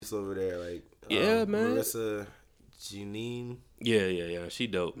artists over there, like yeah, man. Marissa, Janine. Yeah. She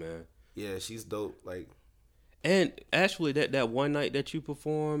dope, man. Yeah, she's dope. Like, and actually, that one night that you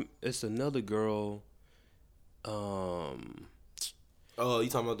performed, it's another girl. oh, you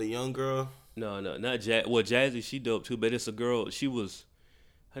talking about the young girl? No, not Jazz. Well, Jazzy, she dope too, but it's a girl. She was,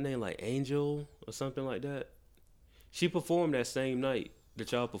 her name like Angel or something like that. She performed that same night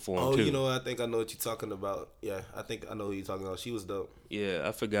that y'all performed too. You know, I think I know what you're talking about. Yeah, I think I know who you're talking about. She was dope. Yeah,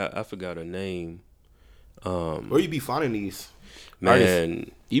 I forgot her name. Where you be finding these? Man,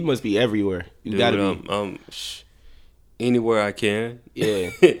 artists? You must be everywhere. You gotta be. Anywhere I can.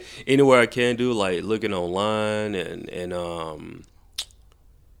 Yeah. Anywhere I can do, like looking online and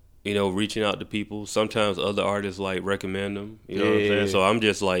you know, reaching out to people. Sometimes other artists like recommend them. You know what I'm saying? So I'm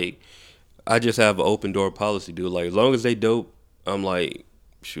just like, I just have an open door policy, dude. Like as long as they dope, I'm like,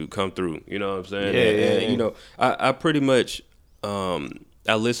 shoot, come through. You know what I'm saying? And, you know, I pretty much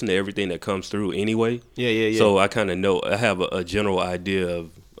I listen to everything that comes through anyway. Yeah. So I kind of know, I have a general idea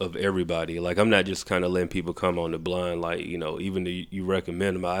of everybody. Like I'm not just kind of letting people come on the blind. Like, you know, even though you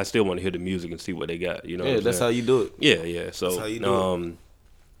recommend them, I still want to hear the music and see what they got. You know? Yeah, that's how you do it. Yeah. So that's how you do it.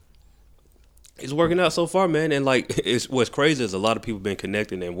 It's working out so far, man. And like, it's what's crazy is a lot of people been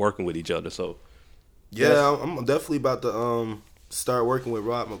connecting and working with each other. So yeah, I'm definitely about to start working with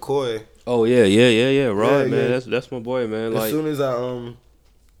Rod McCoy. Oh yeah. Rod, man, that's my boy, man. As soon as I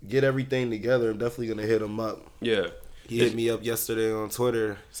get everything together, I'm definitely gonna hit him up. Yeah. He hit me up yesterday on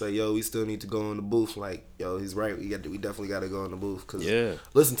Twitter. Say, yo, we still need to go in the booth. Like, yo, he's right. We definitely got to go in the booth. Cause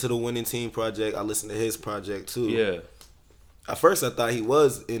listen to the Winning Team project. I listened to his project too. Yeah. At first, I thought he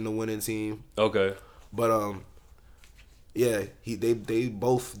was in the Winning Team. Okay. But yeah, they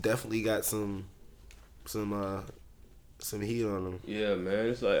both definitely got some heat on them. Yeah, man.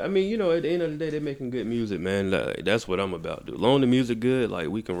 It's like, I mean, you know, at the end of the day, they're making good music, man. Like, that's what I'm about, dude. Long the music good, like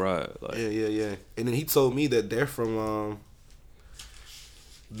we can ride. Like, yeah. And then he told me that they're from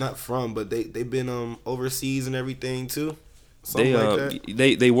not from, but they've been overseas and everying too. Something like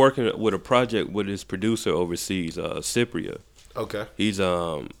that. They working with a project with his producer overseas, Cypria. Okay. He's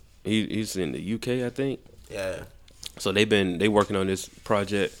in the UK, I think. Yeah. So they working on this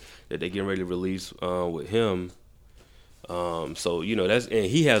project that they getting ready to release with him. So you know and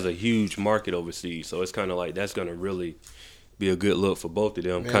he has a huge market overseas. So it's kind of like that's gonna really be a good look for both of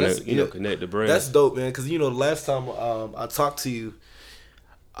them. Kind of connect the brand. That's dope, man. Because the last time I talked to you,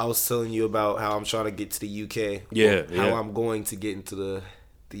 I was telling you about how I'm trying to get to the UK. Yeah. How I'm going to get into the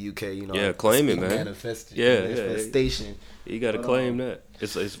UK. Yeah, claim it, man. Manifestation. You got to claim that.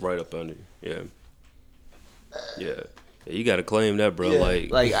 It's right up under you. Yeah. You got to claim that, bro. Yeah.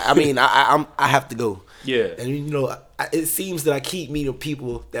 Like I mean, I have to go. Yeah. And it seems that I keep meeting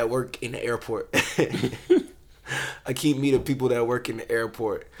people that work in the airport. I keep meeting people that work in the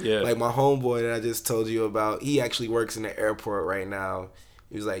airport. Yeah. Like my homeboy that I just told you about, he actually works in the airport right now.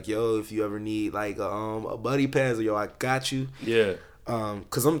 He was like, yo, if you ever need like a buddy pass, yo, I got you. Yeah.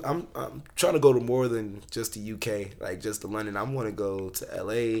 Cause I'm trying to go to more than just the UK, like just to London. I want to go to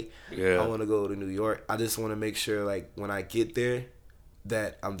LA. Yeah. I want to go to New York. I just want to make sure, like when I get there,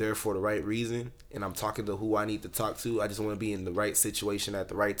 that I'm there for the right reason and I'm talking to who I need to talk to. I just want to be in the right situation at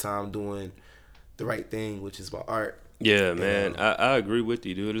the right time, doing the right thing, which is my art. Yeah, man. I agree with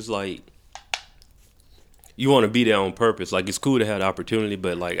you, dude. It's like you want to be there on purpose. Like it's cool to have the opportunity,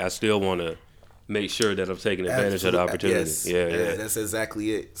 but like I still want to make sure that I'm taking advantage of the opportunity. Yes. Yeah, that's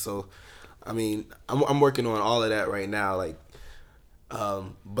exactly it. So, I mean, I'm working on all of that right now. Like,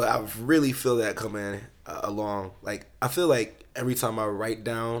 but I really feel that coming along. Like, I feel like every time I write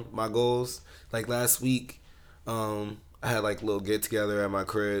down my goals, like last week, I had like a little get together at my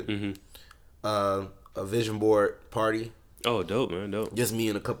crib, a vision board party. Oh, dope, man, dope. Just me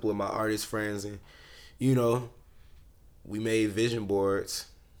and a couple of my artist friends, and we made vision boards.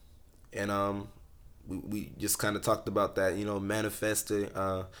 And we just kind of talked about that,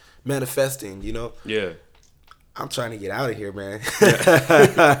 manifesting, Yeah. I'm trying to get out of here, man.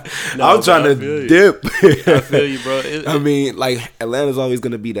 I'm trying to dip. I feel you, bro. I mean, like, Atlanta's always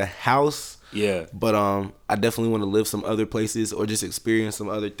going to be the house. Yeah. But I definitely want to live some other places or just experience some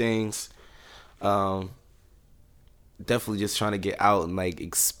other things. Definitely just trying to get out and, like,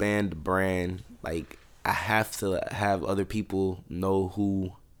 expand the brand. Like, I have to have other people know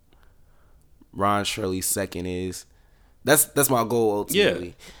who Ron Shirley second is. That's my goal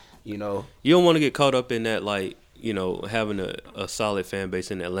ultimately. Yeah. You don't want to get caught up in that, like, having a solid fan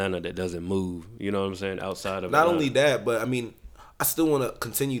base in Atlanta that doesn't move. You know what I'm saying? Outside of not Atlanta. Only that, but I mean, I still want to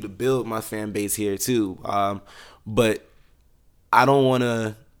continue to build my fan base here too. But I don't want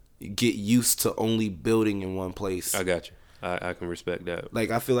to get used to only building in one place. I got you. I can respect that.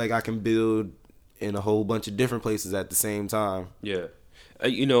 Like I feel like I can build in a whole bunch of different places at the same time. Yeah,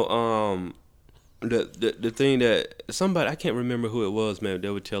 you know, the thing that somebody, I can't remember who it was, man. They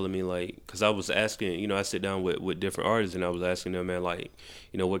were telling me like, because I was asking, you know, I sit down with different artists and I was asking them, man, like,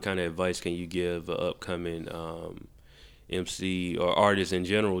 you know, what kind of advice can you give a upcoming MC or artist in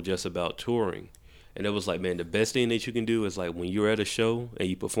general just about touring? And it was like, man, the best thing that you can do is like when you're at a show and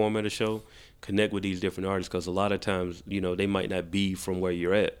you perform at a show, connect with these different artists, because a lot of times, you know, they might not be from where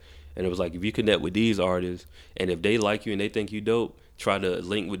you're at. And it was like, if you connect with these artists and if they like you and they think you dope, try to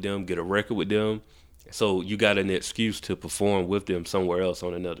link with them, get a record with them. So you got an excuse to perform with them somewhere else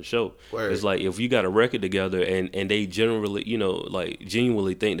on another show. Word. It's like if you got a record together and they generally, you know, like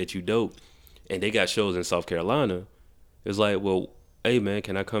genuinely think that you dope and they got shows in South Carolina, it's like, well, hey man,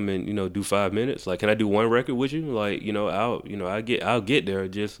 can I come and, you know, do 5 minutes? Like, can I do one record with you? Like, you know, I'll get there.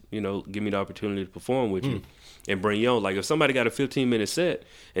 Just, you know, give me the opportunity to perform with you and bring you on. Like if somebody got a 15-minute set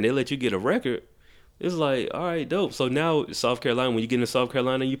and they let you get a record, it's like, all right, dope. So now South Carolina, when you get into South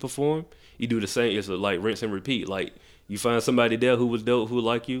Carolina and you perform, you do the same. It's like rinse and repeat. Like you find somebody there who was dope, who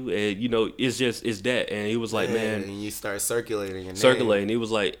like you, and you know, it's that. And he was like, man, and you start circulating. He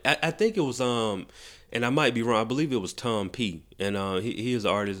was like, I think it was and I might be wrong. I believe it was Tom P. And he is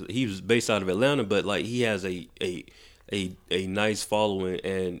an artist. He was based out of Atlanta, but like he has a nice following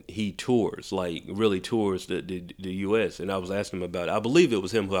and he tours, like really tours the U.S. And I was asking him about it. I believe it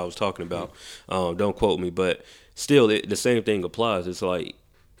was him who I was talking about. Don't quote me, but still the same thing applies. It's like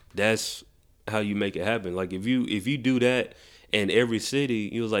that's how you make it happen. Like if you do that in every city,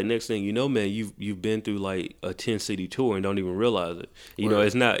 he was like, next thing you know, man, you've been through like a 10-city tour and don't even realize it. You know,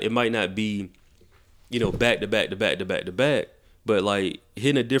 it might not be, you know, back to back to back to back to back, but like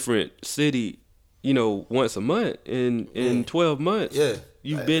hitting a different city, you know, once a month in 12 months. Yeah.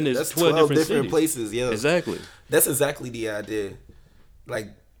 You've been to 12 different cities. places, yeah. Exactly. That's exactly the idea. Like,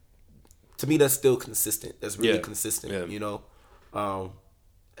 to me, that's still consistent. That's really consistent, you know?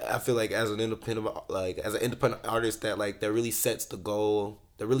 I feel like as an independent artist that really sets the goal,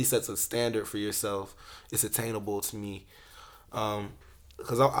 that really sets a standard for yourself, it's attainable to me.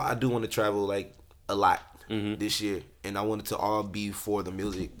 Because I do want to travel, like, a lot. This year, and I want it to all be for the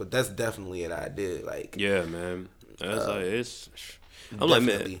music, but that's definitely an idea. Like, yeah, man, that's I'm like,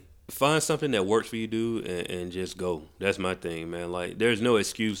 man, find something that works for you, dude, and just go. That's my thing, man. Like, there's no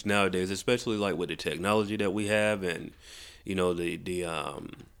excuse nowadays, especially like with the technology that we have, and you know the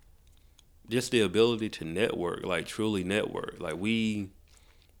just the ability to network, like truly network. Like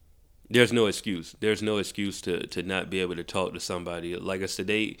there's no excuse. There's no excuse to not be able to talk to somebody. Like I said,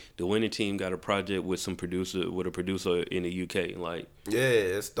 the winning team got a project with a producer in the UK. Like, yeah,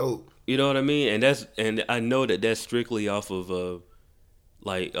 it's dope. You know what I mean? And I know that's strictly off of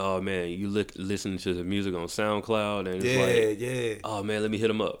like, oh man, you listen to the music on SoundCloud and it's oh man, let me hit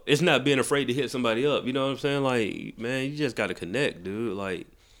them up. It's not being afraid to hit somebody up. You know what I'm saying? Like, man, you just got to connect, dude. Like,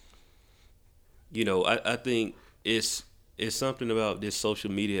 you know, I think it's something about this social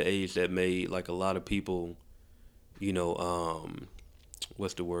media age that made like a lot of people, you know,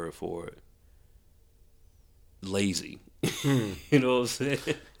 what's the word for it? Lazy. You know what I'm saying?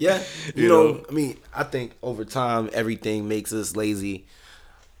 Yeah. You know, I mean, I think over time everything makes us lazy.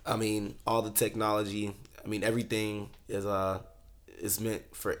 I mean, all the technology, I mean, everything is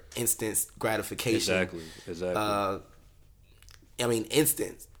meant for instant gratification. Exactly. I mean,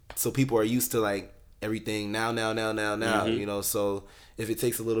 instant. So people are used to like everything now, you know, so if it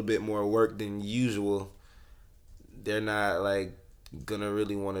takes a little bit more work than usual, they're not like gonna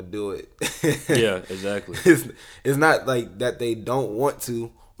really want to do it. Yeah, exactly. It's not like that they don't want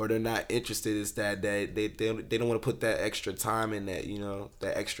to or they're not interested. It's that they don't want to put that extra time in that, you know,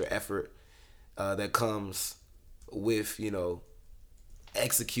 that extra effort that comes with, you know,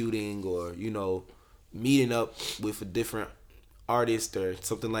 executing or, you know, meeting up with a different artist or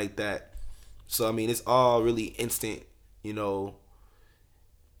something like that. So, I mean, it's all really instant, you know,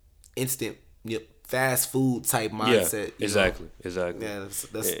 fast food type mindset. Yeah, exactly. Yeah, that's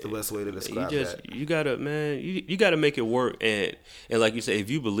the best way to describe that. You gotta, man, you gotta make it work. And like you say, if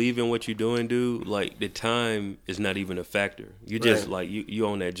you believe in what you're doing, dude, like the time is not even a factor. You just like, you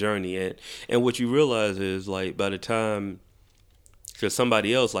on that journey. And what you realize is like by the time, because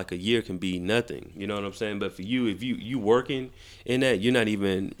somebody else, like a year can be nothing. You know what I'm saying? But for you, if you working in that, you're not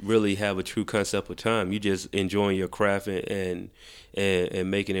even really have a true concept of time. You just enjoying your craft and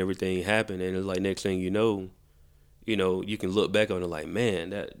making everything happen. And it's like next thing you know, you can look back on it like,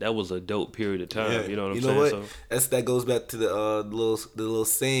 man, that was a dope period of time. Yeah. You know what I'm saying? What? So, that goes back to the little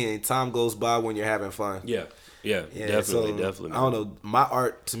saying, time goes by when you're having fun. Yeah, definitely. I don't know. My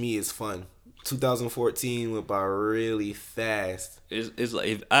art to me is fun. 2014 went by really fast. It's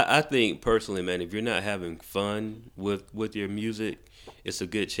like I think personally, man, if you're not having fun with your music, it's a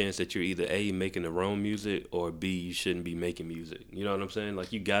good chance that you're either A, making the wrong music, or B, you shouldn't be making music. You know what I'm saying?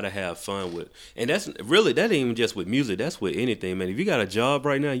 Like, you gotta have fun with, and that's really, that ain't even just with music. That's with anything, man. If you got a job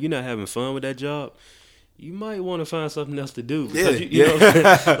right now, you're not having fun with that job, you might want to find something else to do. Because you know what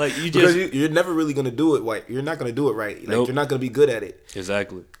I'm saying? Like, you just you're never really gonna do it right. You're not gonna do it right. Like, nope. You're not gonna be good at it.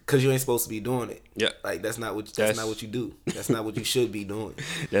 Exactly. Because you ain't supposed to be doing it. Yeah. Like, that's not what you do. That's not what you should be doing.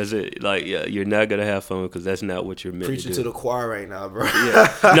 That's it. Like, yeah, you're not gonna have fun because that's not what you're meant Preaching to do. to the choir right now, bro.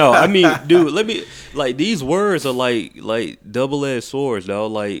 Yeah. No, I mean, dude, let me, like, these words are like double-edged swords,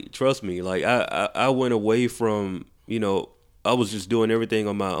 dog. Like, trust me. Like, I went away from, I was just doing everything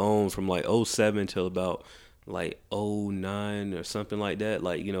on my own from like '07 till about like '09 or something like that.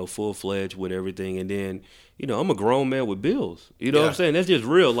 Like, full-fledged with everything. And then, I'm a grown man with bills. You know what I'm saying? That's just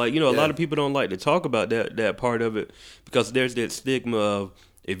real. Like, a lot of people don't like to talk about that part of it because there's that stigma of,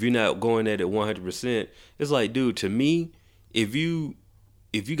 if you're not going at it 100%, it's like, dude, to me, if you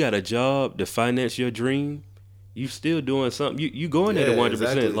got a job to finance your dream, you still doing something. You going at it 100%.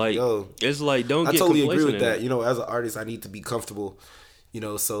 Exactly. Like, it's like, don't get complacent. I totally agree with that. As an artist, I need to be comfortable.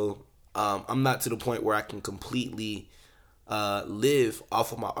 So I'm not to the point where I can completely live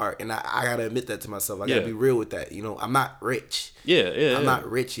off of my art, and I gotta admit that to myself. I gotta be real with that. I'm not rich. I'm not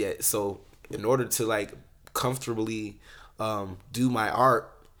rich yet. So in order to like comfortably do my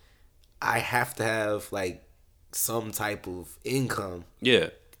art, I have to have like some type of income.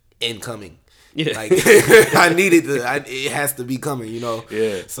 Incoming. Yeah. Like, I need it it has to be coming.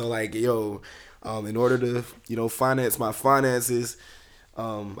 Yeah. So like, in order to finance my finances,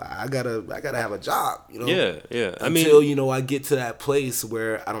 I gotta have a job, Yeah. Until I get to that place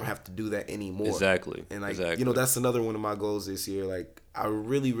where I don't have to do that anymore. Exactly. And like, that's another one of my goals this year. Like, I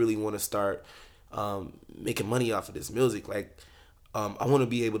really, really want to start making money off of this music. Like, I want to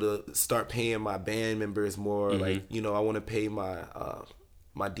be able to start paying my band members more. Mm-hmm. Like, I want to pay my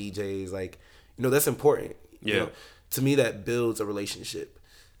my DJs. Like, that's important. Yeah. To me, that builds a relationship.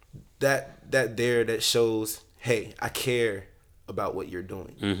 That shows, hey, I care about what you're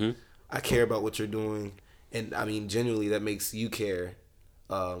doing. Mm-hmm. I care about what you're doing, and I mean, genuinely, that makes you care.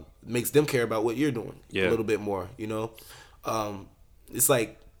 Makes them care about what you're doing a little bit more. It's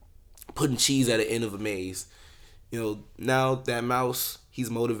like putting cheese at the end of a maze. Now that mouse,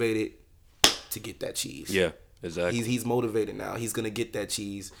 he's motivated to get that cheese. Yeah, exactly. He's motivated now. He's gonna get that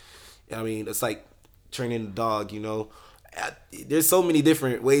cheese. I mean, it's like training a dog. There's so many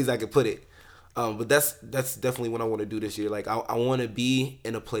different ways I could put it. But that's definitely what I want to do this year. Like, I want to be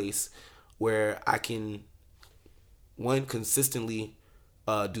in a place where I can, one, consistently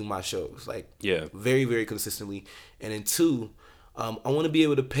do my shows. Like, very, very consistently. And then two, I want to be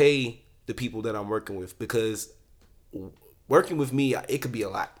able to pay the people that I'm working with, because working with me, it could be a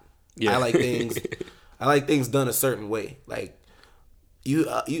lot. Yeah. I like things done a certain way. Like,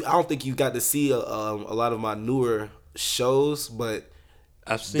 I don't think you got to see a lot of my newer shows, but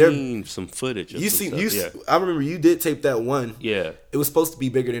I've seen some footage. I remember you did tape that one. Yeah, it was supposed to be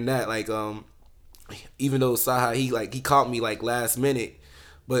bigger than that. Like, even though Saha he caught me like last minute,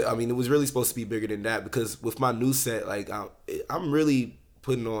 but I mean, it was really supposed to be bigger than that, because with my new set, like, I'm really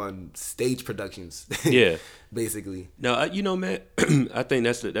putting on stage productions. Yeah, basically. No, man, I think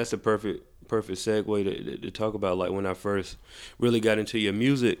that's the perfect segue to talk about, like, when I first really got into your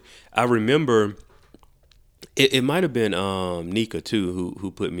music. I remember it might have been Nika too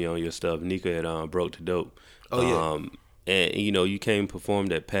who put me on your stuff. Nika at Broke to Dope. Oh yeah. And you came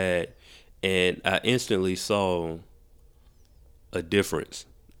performed at Pad, and I instantly saw a difference.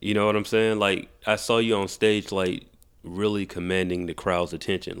 You know what I'm saying? Like, I saw you on stage, like, really commanding the crowd's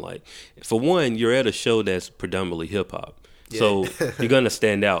attention. Like, for one, you're at a show that's predominantly hip hop, so you're gonna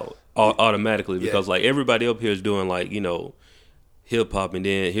stand out automatically, because like, everybody up here is doing, like, hip hop, and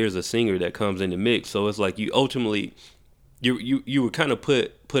then here's a singer that comes in the mix. So it's like, you ultimately you were kind of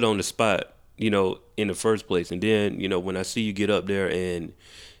put on the spot, in the first place. And then, when I see you get up there and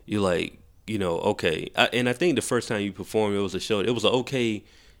you're like, okay. And I think the first time you performed, it was an okay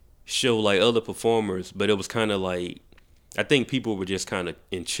show, like other performers, but it was kind of like, I think people were just kind of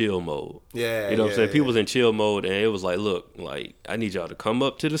in chill mode. Yeah. You know what I'm saying? People was in chill mode, and it was like, look, like, I need y'all to come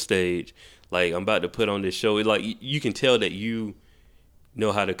up to the stage. Like, I'm about to put on this show. Like, you can tell that you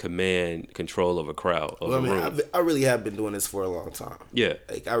know how to command control of a crowd. I really have been doing this for a long time. Yeah.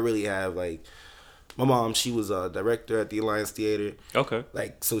 Like, I really have. Like, my mom, she was a director at the Alliance Theater. Okay.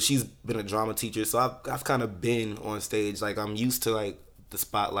 Like, so she's been a drama teacher. So I've kind of been on stage. Like, I'm used to, like, the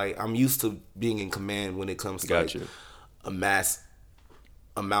spotlight. I'm used to being in command when it comes to like a mass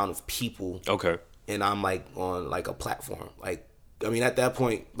amount of people. Okay. And I'm like on like a platform. Like, I mean, at that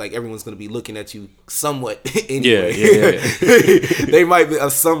point, like everyone's gonna be looking at you somewhat anyway. Yeah. They might be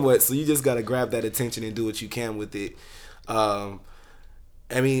somewhat. So you just gotta grab that attention and do what you can with it. I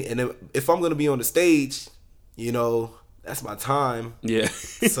mean, and if I'm gonna be on the stage, you know, that's my time. Yeah.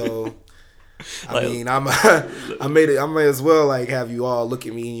 So, I mean, I might as well like have you all look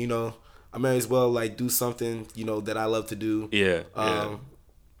at me. You know, I might as well like do something, you know, that I love to do. Yeah.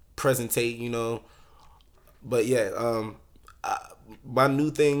 Presentate, you know. But yeah, my new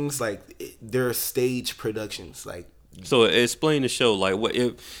things like they're stage productions. Like, so explain the show. Like, what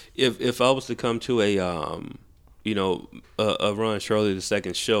if I was to come to a you know, a Ron Shirley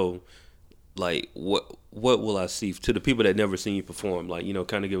II show, like what will I see to the people that never seen you perform? Like, you know,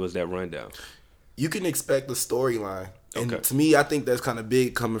 kind of give us that rundown. You can expect a storyline, and Okay. to me, I think that's kind of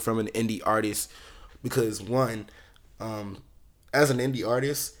big coming from an indie artist, because one, as an indie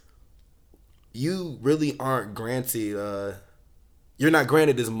artist, you really aren't granted. You're not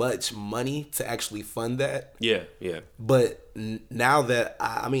granted as much money to actually fund that. Yeah. Yeah. But now that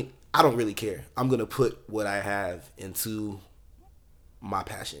I mean, I don't really care. I'm gonna put what I have into my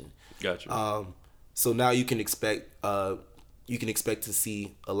passion. Gotcha. So now you can expect to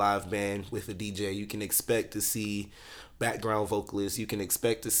see a live band with a DJ. You can expect to see background vocalists. You can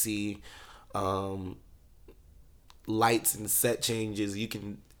expect to see lights and set changes. You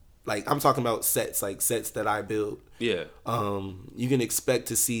can, like, I'm talking about sets, like sets that I build. Yeah. You can expect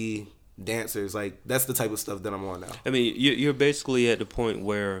to see dancers. Like, that's the type of stuff that I'm on now. I mean, you're basically at the point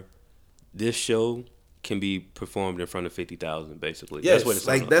where this show can be performed in front of 50,000, basically. Yes, that's what it's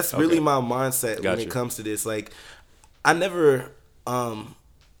like that's really my mindset when it comes to this. Like, I never,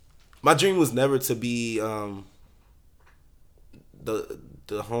 my dream was never to be the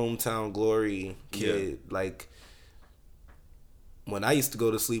hometown glory kid. Yeah. Like, when I used to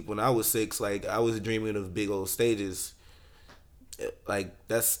go to sleep when I was 6, like I was dreaming of big old stages. Like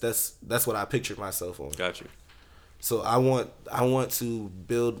that's what I pictured myself on. Gotcha. So I want to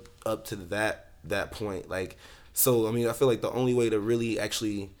build up to that point. Like, so I mean, I feel like the only way to really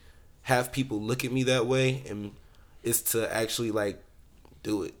actually have people look at me that way is to actually like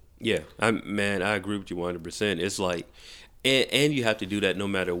do it. Yeah, I agree with you 100%. It's like, and you have to do that no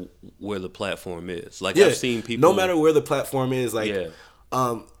matter where the platform is. Like, yeah, I've seen people, no matter where the platform is. Like,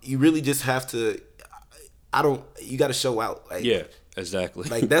 yeah. You really just have to. You got to show out. Like, yeah. Exactly.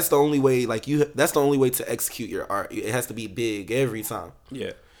 Like, that's the only way. Like, that's the only way to execute your art. It has to be big every time.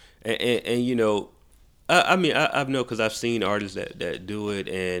 Yeah, and you know, I mean, I know because I've seen artists that do it,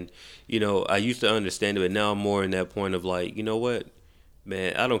 and you know, I used to understand it, but now I'm more in that point of like, you know what,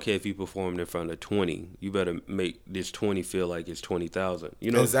 man, I don't care if you performed in front of 20, you better make this 20 feel like it's 20,000.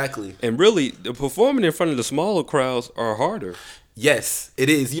 You know, exactly. And really, the performing in front of the smaller crowds are harder. Yes, it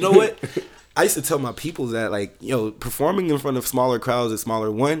is. You know what? I used to tell my people that, like, performing in front of smaller crowds is smaller.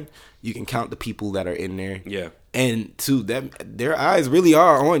 One, you can count the people that are in there. Yeah. And two, that their eyes really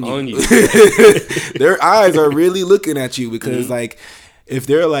are on you. Their eyes are really looking at you because, like, if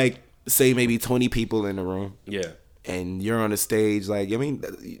they're like, say maybe 20 people in the room. Yeah. And you're on the stage, like, I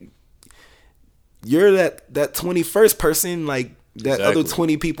mean, you're that 21st person, like, that other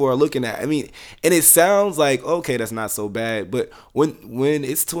 20 people are looking at. I mean, and it sounds like, okay, that's not so bad, but when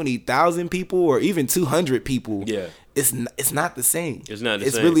it's 20,000 people or even 200 people, yeah, it's not the same. It's not the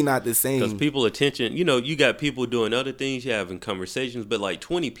same. It's really not the same. Because people attention, you got people doing other things, you're having conversations, but like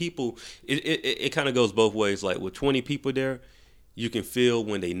 20 people, it kind of goes both ways. Like with 20 people there, you can feel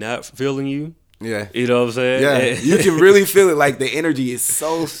when they not feeling you. Yeah. You know what I'm saying? Yeah. You can really feel it. Like, the energy is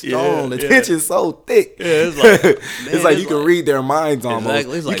so strong. The tension's so thick. Yeah, it's like, man, it's like you can read their minds almost.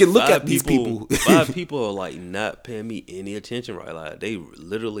 Exactly. It's like you can look at these people. 5 people are like not paying me any attention right now. Like, they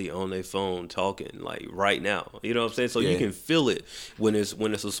literally on their phone talking like right now. You know what I'm saying? So you can feel it when it's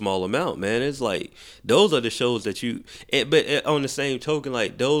a small amount, man. It's like, those are the shows that but on the same token,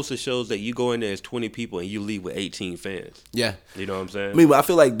 like, those are shows that you go in there as 20 people and you leave with 18 fans. Yeah. You know what I'm saying? I mean, I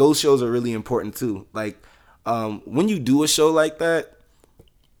feel like those shows are really important too. Like, when you do a show like that,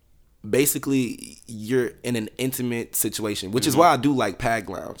 basically you're in an intimate situation, which is why I do like Pag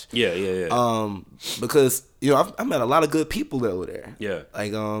Lounge. Yeah. Because I met a lot of good people over there. Yeah.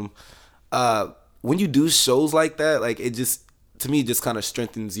 Like, when you do shows like that, like, it just, to me, just kind of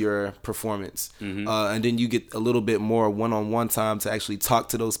strengthens your performance. And then you get a little bit more one-on-one time to actually talk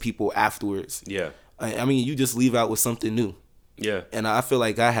to those people afterwards. Yeah. I mean, you just leave out with something new. Yeah. And I feel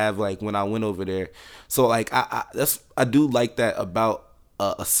like I have, like, when I went over there. So, like, I do like that about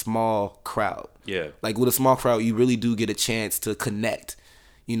a small crowd. Yeah. Like, with a small crowd, you really do get a chance to connect,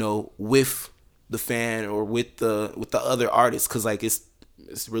 with the fan or with the other artists, because, like, it's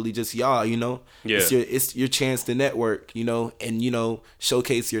it's really just y'all, you know. Yeah. It's your chance to network, you know, and you know,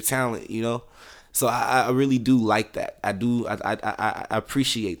 showcase your talent, you know. So I really do like that. I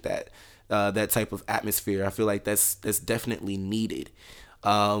appreciate that that type of atmosphere. I feel like that's definitely needed.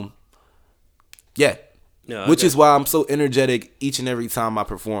 Um, yeah. No, Which is why I'm so energetic each and every time I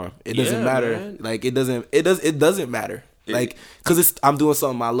perform. It doesn't matter. Man. Like it doesn't matter. Like cuz I'm doing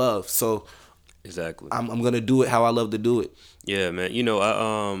something I love. So exactly. I'm going to do it how I love to do it. Yeah, man. You know,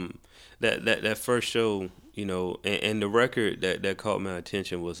 I that first show, you know, and the record that caught my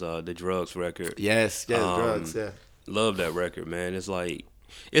attention was the Drugs record. Yes, drugs, yeah. Love that record, man. It's like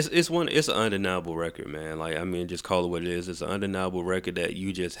it's an undeniable record, man. Like, I mean, just call it what it is. It's an undeniable record that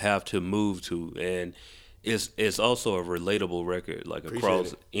you just have to move to, and it's also a relatable record, like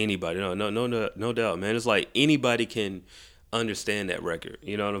across anybody. No doubt, man. It's like anybody can understand that record.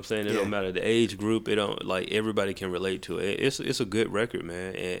 You know what I'm saying? It don't matter the age group. It don't, like, everybody can relate to it. It's a good record,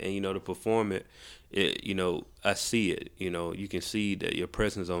 man. And you know, to perform it, you know, I see it. You know, you can see that your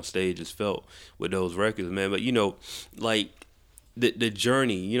presence on stage is felt with those records, man. But you know, like the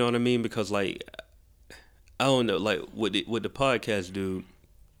journey. You know what I mean? Because like, I don't know, like what the podcast do.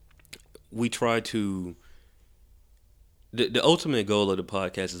 We try to. The ultimate goal of the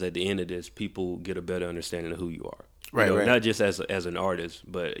podcast is, at the end of this, people get a better understanding of who you are. Right, you know, right. Not just as an artist,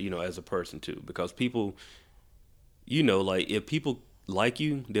 but you know, as a person too. Because people, you know, like if people like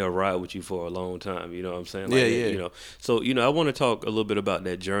you, they'll ride with you for a long time. You know what I'm saying? Like, Yeah. You know, so you know, I want to talk a little bit about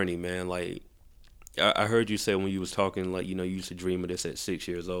that journey, man. Like, I heard you say when you was talking, like, you know, you used to dream of this at 6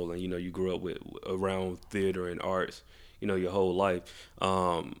 years old, and you know, you grew up around theater and arts, you know, your whole life.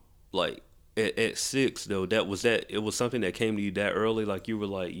 Like at 6 though, it was something that came to you that early. Like you were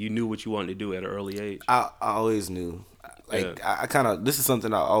like, you knew what you wanted to do at an early age. I always knew. Like I kind of, this is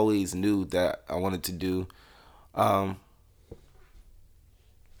something I always knew that I wanted to do. I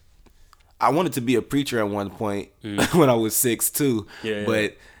wanted to be a preacher at one point when I was 6 too. Yeah.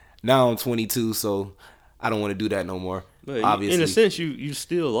 But now I'm 22, so I don't want to do that no more. But obviously, in a sense, you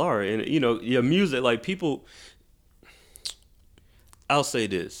still are, and you know, your music, like people. I'll say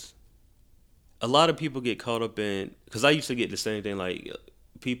this: a lot of people get caught up in, because I used to get the same thing. Like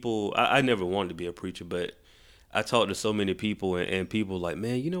people, I never wanted to be a preacher, but I talked to so many people, and people like,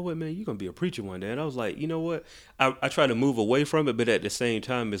 man, you know what, man, you're gonna be a preacher one day. And I was like, you know what? I try to move away from it, but at the same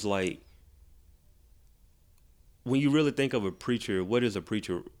time, it's like, when you really think of a preacher, what is a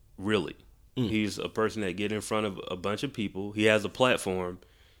preacher really? He's a person that get in front of a bunch of people. He has a platform.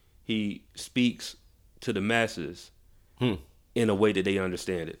 He speaks to the masses in a way that they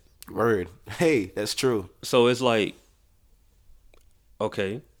understand it. Word. Hey, that's true. So it's like,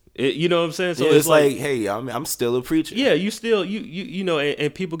 okay, you know what I'm saying? So yeah, it's like, hey, I'm still a preacher. Yeah, you still you know,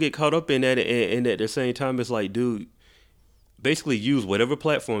 and people get caught up in that, and at the same time, it's like, dude, basically use whatever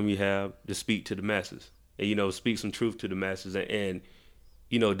platform you have to speak to the masses, and you know, speak some truth to the masses, and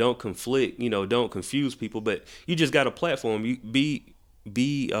you know, don't conflict, you know, don't confuse people, but you just got a platform. You be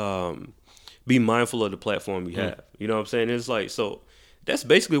mindful of the platform you have. You know what I'm saying? It's like, so that's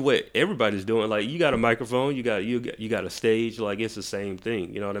basically what everybody's doing. Like, you got a microphone, you got a stage, like it's the same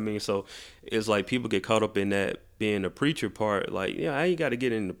thing. You know what I mean? So it's like people get caught up in that being a preacher part. Like, yeah, I ain't got to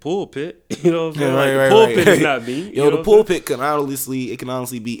get in the pulpit. You know what I'm saying? Like, the pulpit is not me. Yo, the pulpit can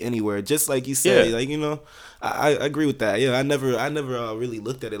honestly be anywhere. Just like you said, like, you know, I agree with that. Yeah, I never really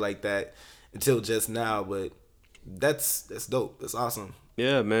looked at it like that until just now. But that's dope. That's awesome.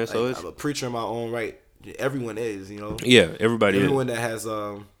 Yeah, man. So I'm a preacher in my own right. Everyone is, you know. Yeah, everybody. Everyone that has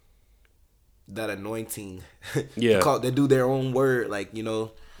that anointing. Yeah. They do their own word, like, you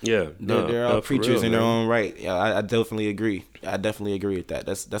know. Yeah, they're all preachers real, in their own right. Yeah, I definitely agree. I definitely agree with that.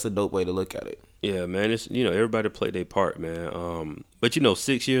 That's a dope way to look at it. Yeah, man. It's, you know, everybody play their part, man. But you know,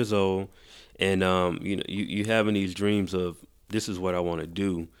 6 years old, and you know, you having these dreams of, this is what I want to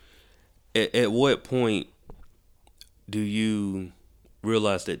do. At what point do you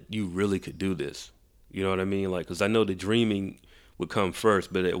realize that you really could do this? You know what I mean? Like, because I know the dreaming would come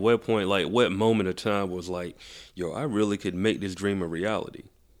first, but at what point, like, what moment of time was like, yo, I really could make this dream a reality?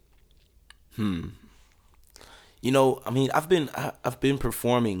 You know, I mean, I've been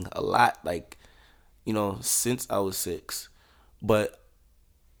performing a lot, like, you know, since I was 6, but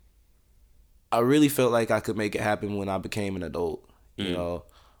I really felt like I could make it happen when I became an adult. You know,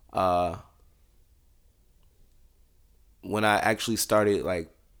 when I actually started,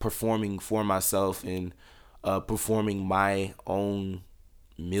 like, performing for myself and performing my own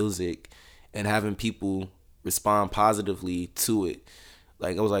music and having people respond positively to it.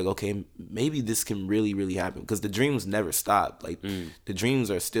 Like, I was like, okay, maybe this can really, really happen, because the dreams never stop. Like, the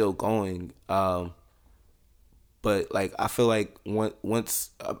dreams are still going. But like I feel like once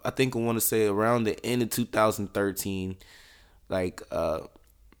I think I want to say around the end of 2013, like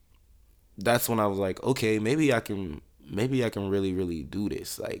that's when I was like, okay, maybe I can really do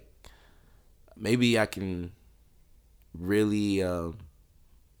this. Like maybe I can really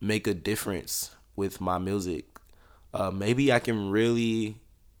make a difference with my music. Maybe I can really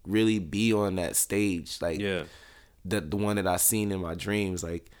be on that stage, like Yeah. the one that I seen in my dreams.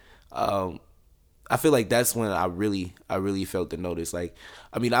 Like I feel like that's when I really felt the notice. Like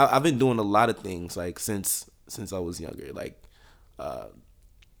I mean I've been doing a lot of things like since I was younger. Like I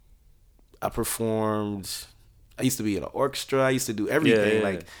performed. I used to be in an orchestra. I used to do everything. Yeah.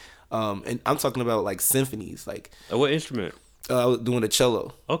 Like and I'm talking about like symphonies. Like What instrument? I was doing the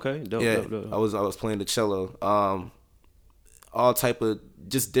cello. Okay, dope, Yeah, dope, dope. I was playing the cello. All type of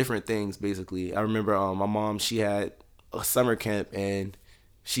just different things. Basically, I remember my mom, she had a summer camp and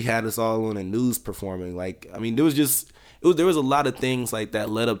she had us all on the news performing. Like I mean, there was a lot of things like that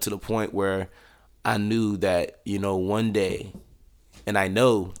led up to the point where I knew that one day, and I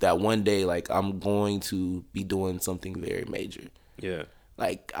know that one day, like I'm going to be doing something very major. Yeah.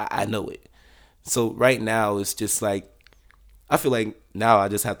 Like I know it. So right now it's just like I feel like now I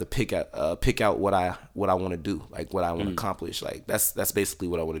just have to pick out what I want to do, like what I want to accomplish. Like that's basically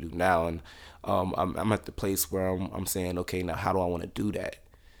what I want to do now, and I'm at the place where I'm saying, okay, now how do I want to do that?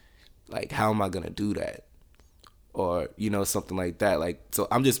 Like how am I gonna do that? Or something like that. Like so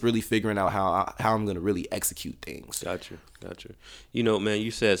I'm just really figuring out how I'm gonna really execute things. Gotcha. Man,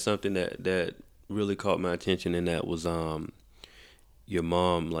 you said something that really caught my attention, and that was your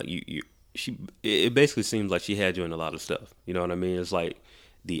mom. Like it basically seems like she had you in a lot of stuff. You know what I mean? It's like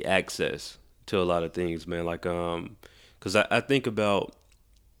the access to a lot of things, man. Like because I think about,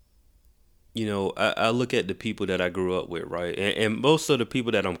 I look at the people that I grew up with, right, and most of the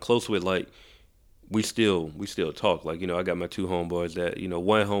people that I'm close with, like we still talk. Like I got my two homeboys that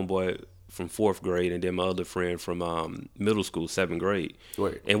one homeboy from fourth grade, and then my other friend from middle school, seventh grade.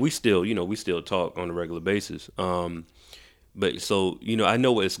 Right. And we still talk on a regular basis. But so, I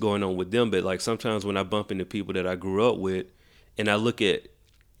know what's going on with them, but like sometimes when I bump into people that I grew up with and I look at,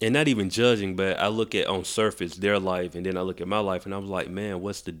 and not even judging, but I look at on surface their life and then I look at my life and I was like, man,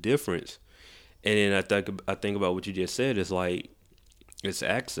 what's the difference? And then I think about what you just said. It's like, it's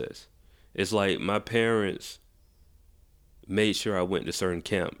access. It's like my parents made sure I went to certain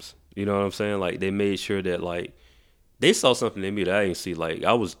camps. You know what I'm saying? Like they made sure that like they saw something in me that I didn't see. Like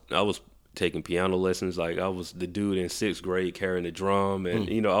I was taking piano lessons. Like I was the dude in sixth grade carrying the drum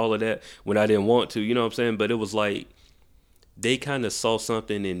and all of that when I didn't want to. You know what I'm saying? But it was like they kind of saw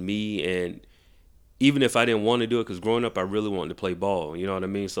something in me, and even if I didn't want to do it, because growing up I really wanted to play ball. You know what I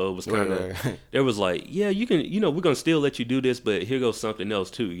mean? So it was kind of it was like, yeah, you can. We're gonna still let you do this, but here goes something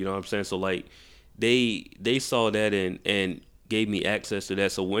else too. You know what I'm saying? So like they saw that and gave me access to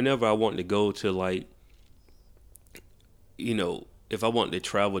that. So whenever I wanted to go to like, if I wanted to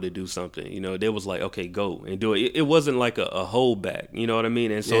travel to do something, they was like, okay, go and do it. It wasn't like a holdback, you know what I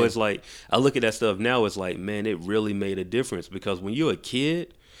mean? And so It's like, I look at that stuff now, it's like, man, it really made a difference, because when you're a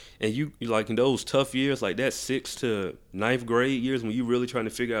kid and you like in those tough years, like that 6th to 9th grade years, when you really trying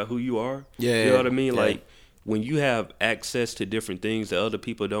to figure out who you are, you know what I mean? Yeah. Like when you have access to different things that other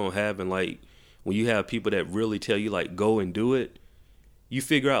people don't have, and like when you have people that really tell you like, go and do it, you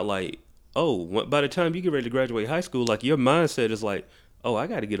figure out like, oh, by the time you get ready to graduate high school, like your mindset is like, oh, I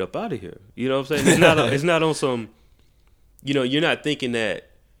got to get up out of here. You know what I'm saying? It's not on some, you're not thinking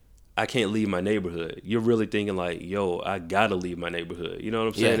that I can't leave my neighborhood. You're really thinking like, yo, I got to leave my neighborhood. You know what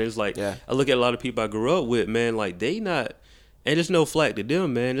I'm saying? Yeah. It's like, Yeah. I look at a lot of people I grew up with, man, like they not, and it's no flack to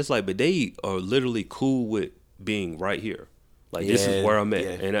them, man. It's like, but they are literally cool with being right here. Like this is where I'm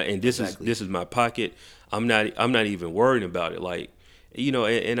at, and this is my pocket. I'm not even worried about it. Like,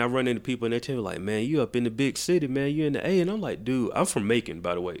 and I run into people and they tell me like, man, you up in the big city, man, you in the A, and I'm like, dude, I'm from Macon,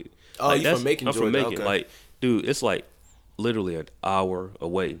 by the way. Oh, like, you from Macon, I'm from Georgia? Macon. Okay. Like, dude, it's like literally an hour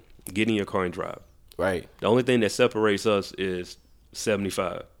away. Get in your car and drive. Right. The only thing that separates us is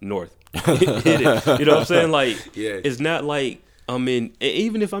 75 north. Hit it. You know what I'm saying? Like, It's not like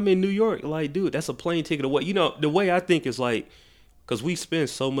even if I'm in New York, like, dude, that's a plane ticket away. The way I think is like, because we spend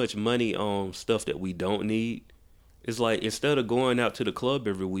so much money on stuff that we don't need. It's like, instead of going out to the club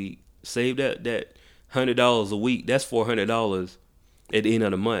every week, save that $100 a week. That's $400 at the end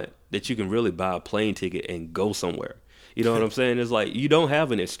of the month that you can really buy a plane ticket and go somewhere. You know what I'm saying? It's like, you don't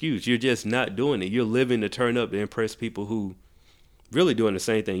have an excuse. You're just not doing it. You're living to turn up to impress people who really doing the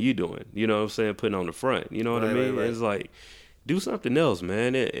same thing you're doing. You know what I'm saying? Putting on the front. You know what I mean? Right. It's like, do something else,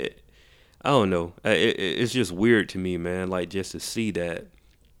 man. I don't know. It's just weird to me, man. Like, just to see that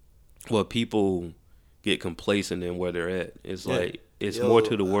what people get complacent in where they're at. It's Yeah. like it's Yo, more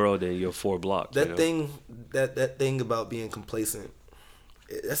to the world than your 4 blocks. that thing, that thing about being complacent,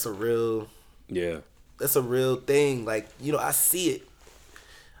 that's a real, Yeah. that's a real thing. Like, I see it.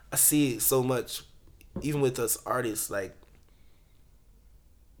 I see it so much, even with us artists. Like,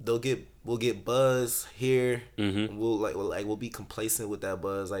 we'll get buzz here. Mm-hmm. And we'll be complacent with that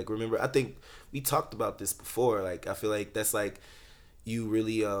buzz. Like, remember, I think we talked about this before. Like, I feel like that's like you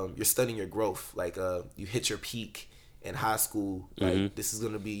really you're studying your growth. Like, you hit your peak in high school. Like, this is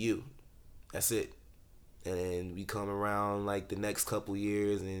gonna be you. That's it. And then we come around like the next couple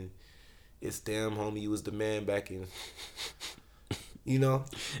years, and it's damn homie, you was the man back in. Yeah.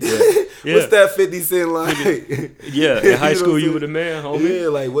 What's that 50 Cent line? Yeah, in high school you were the man, homie. Yeah,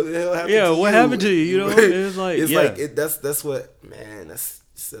 like what the hell happened? Yeah, to what you? happened to you? You know, it's like that's what, man. That's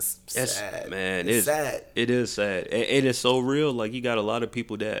sad. Man, it's sad. It is sad, and it's so real. Like, you got a lot of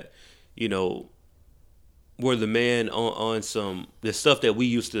people that, were the man on some the stuff that we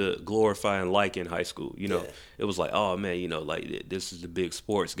used to glorify and like in high school. It was like, oh man, like this is the big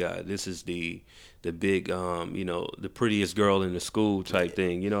sports guy. This is the big the prettiest girl in the school type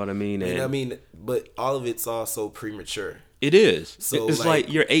thing. You know what I mean? And but all of it's also premature. It is. So it's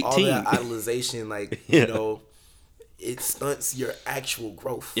like you're 18. All that idolization, like it stunts your actual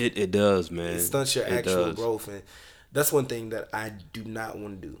growth. It does, man. It stunts your actual growth, and that's one thing that I do not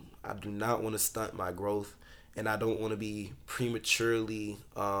want to do. I do not want to stunt my growth. And I don't want to be prematurely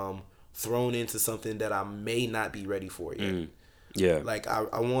thrown into something that I may not be ready for yet. Yeah. Like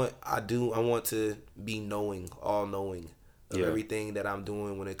I want to be all knowing of everything that I'm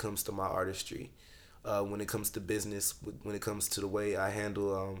doing when it comes to my artistry, when it comes to business, when it comes to the way I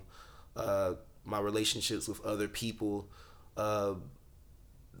handle my relationships with other people. I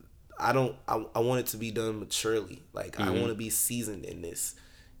want it to be done maturely. Like I want to be seasoned in this,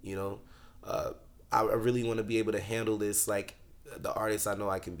 I really want to be able to handle this like the artist I know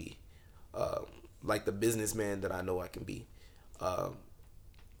I can be, like the businessman that I know I can be.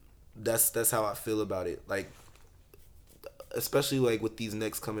 That's how I feel about it. Like, especially like with these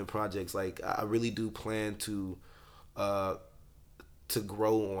next coming projects, like I really do plan to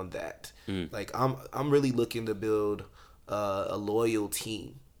grow on that. Like I'm really looking to build a loyal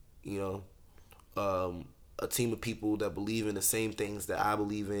team, a team of people that believe in the same things that I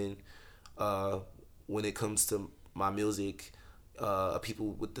believe in. When it comes to my music,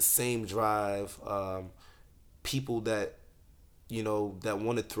 people with the same drive, people that that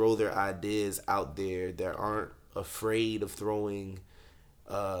want to throw their ideas out there, that aren't afraid of throwing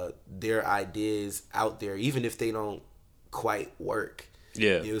their ideas out there, even if they don't quite work.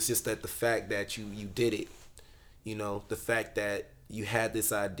 Yeah, it's just that the fact that you did it, the fact that you had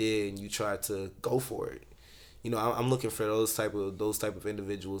this idea and you tried to go for it. I'm looking for those type of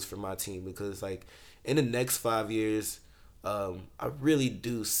individuals for my team, because like in the next 5 years, I really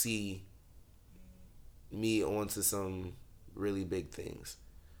do see me onto some really big things.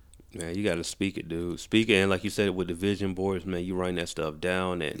 Man, you got to speak it, dude. Speak it, and like you said, with the vision boards, man, you writing that stuff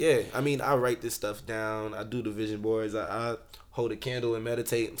down. And yeah, I write this stuff down. I do the vision boards. I hold a candle and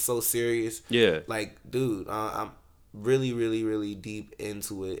meditate. I'm so serious. Yeah, like, dude, I'm really, really, really deep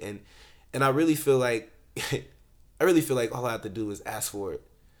into it, and I really feel like all I have to do is ask for it.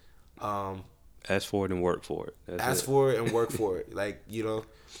 Ask for it and work for it. Ask for it and work for it. Like,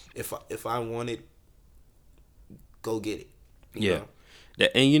 if I want it, go get it.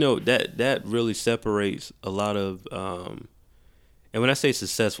 You know? That really separates a lot of and when I say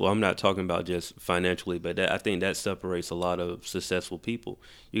successful, I'm not talking about just financially, but I think that separates a lot of successful people.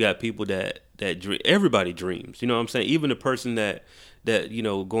 You got people that dream. Everybody dreams. You know what I'm saying? Even the person that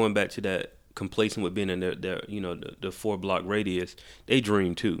going back to that complacent with being in their the 4 block radius, they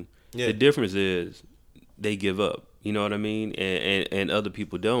dream too. Yeah. The difference is they give up. You know what I mean? And other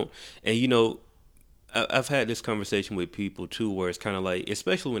people don't. And I've had this conversation with people too, where it's kind of like,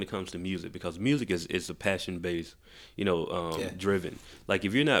 especially when it comes to music, because music is a passion based, driven. Like,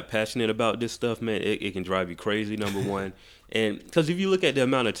 if you're not passionate about this stuff, man, it can drive you crazy. Number one, and because if you look at the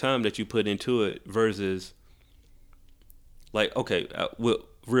amount of time that you put into it versus, like, okay,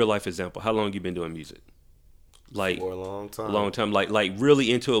 real life example, how long you been doing music? Like, for a long time. Like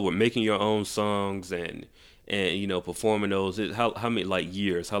really into it with making your own songs and performing those. How many like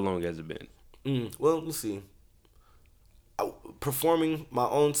years? How long has it been? Well, let's see. Performing my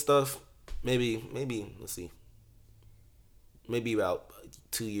own stuff, maybe let's see. Maybe about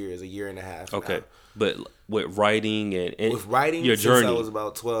 2 years, a year and a half. Okay, now. But with writing and with writing, your journey, since I was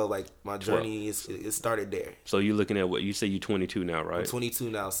about 12. Like, my journey it started there. So you're looking at what you say. You're 22 now, right? I'm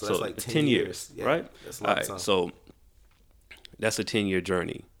 22 now, so that's like 10 years, yeah, right? That's a long time. So that's a 10-year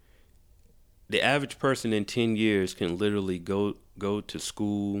journey. the average person in 10 years can literally go to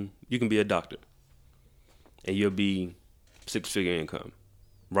school. You can be a doctor, and you'll be 6-figure income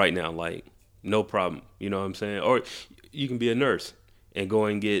right now, like no problem. You know what I'm saying? Or you can be a nurse and go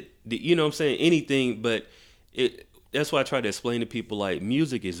and get you know what I'm saying, anything. But that's why I try to explain to people, like,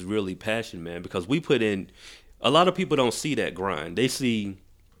 music is really passion, man, because we put in. A lot of people don't see that grind. They see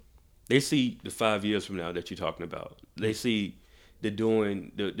the 5 years from now that you're talking about. They see the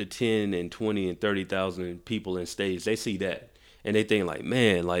 10 and 20 and 30,000 people in stage. They see that. And they think, like,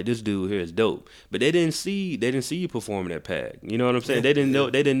 man, like, this dude here is dope. But they didn't see you performing at PAG. You know what I'm saying? They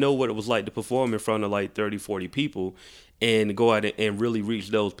didn't know what it was like to perform in front of like 30, 40 people and go out and really reach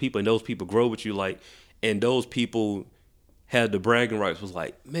those people, and those people grow with you, like, and those people had the bragging rights, was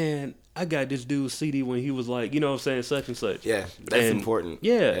like, man, I got this dude's CD when he was like, you know what I'm saying, such and such. Yeah, that's important.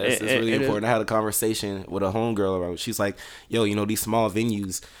 Yeah. It's really important. I had a conversation with a homegirl around. She's like, yo, you know, these small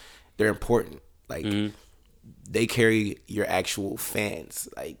venues, they're important. Like, they carry your actual fans,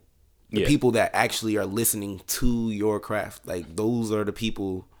 like the people that actually are listening to your craft. Like, those are the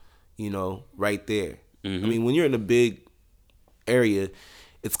people, you know, right there. I mean, when you're in a big area,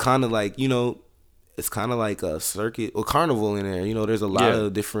 it's kind of like, you know, it's kind of like a circuit or carnival in there. You know, there's a lot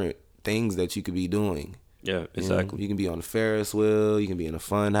of different things that you could be doing. Yeah, exactly. You can be on the Ferris wheel, you can be in a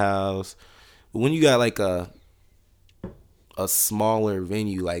fun house. But when you got like a smaller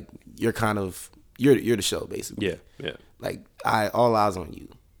venue, like, you're kind of you're the show, basically. Yeah. Like, all eyes on you.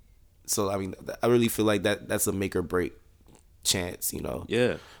 So I mean, I really feel like that's a make or break chance, you know.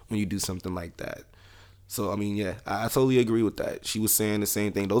 Yeah. When you do something like that. So I mean, yeah, I totally agree with that. She was saying the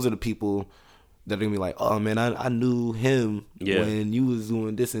same thing. Those are the people that are gonna be like, oh man, I knew him when you was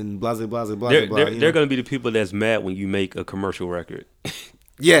doing this and blah blah blah blah blah. They're gonna be the people that's mad when you make a commercial record.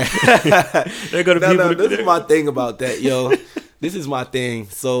 Yeah. They're gonna be. No, this is my thing about that, yo. This is my thing.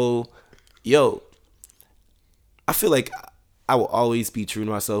 So, yo, I feel like I will always be true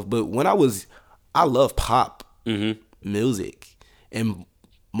to myself. But when I love pop music, and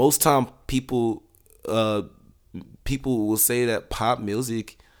most time people will say that pop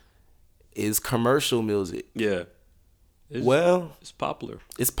music is commercial music. Yeah. It's popular.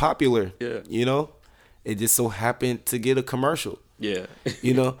 It's popular. Yeah. You know, it just so happened to get a commercial. Yeah.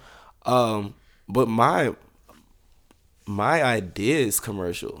 You know, but my idea is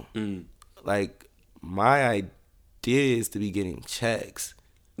commercial. Like, my idea is to be getting checks.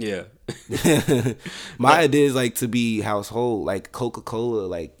 Yeah. My idea is like to be household, like Coca-Cola,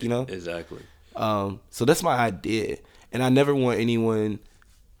 like, you know. Exactly. So that's my idea, and I never want anyone,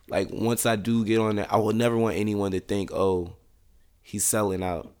 like, once I do get on there, I will never want anyone to think, oh, he's selling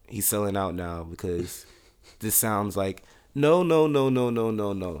out now because this sounds like no.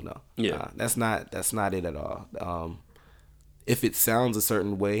 Yeah, that's not it at all. If it sounds a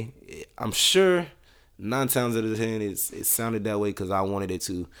certain way, I'm sure 9 times out of 10 it sounded that way because I wanted it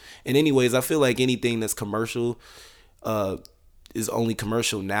to. And anyways, I feel like anything that's commercial is only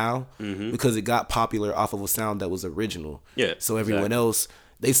commercial now because it got popular off of a sound that was original. Yeah. So everyone else,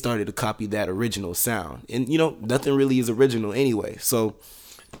 they started to copy that original sound. And, you know, nothing really is original anyway. So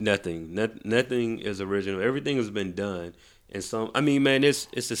nothing is original. Everything has been done. And I mean, man, it's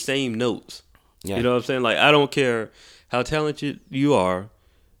the same notes. Yeah. You know what I'm saying? Like, I don't care how talented you are.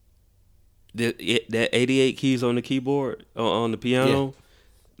 That 88 keys on the keyboard, on the piano,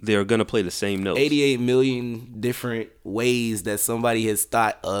 they're going to play the same notes. 88 million different ways that somebody has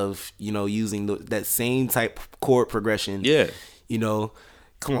thought of, you know, using that same type chord progression. Yeah. You know,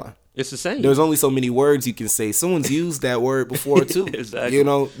 come on. It's the same. There's only so many words you can say. Someone's used that word before, too. Exactly. You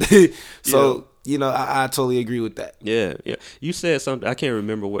know? So, you know, I totally agree with that. Yeah. You said something. I can't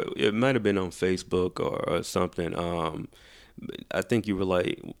remember what. It might have been on Facebook or something. I think you were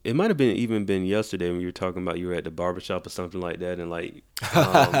like, it might have been yesterday when you were talking about you were at the barbershop or something like that, and like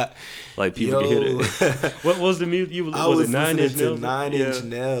people could hear it. What was the music? Was it 9 Inch Nails? 9 Inch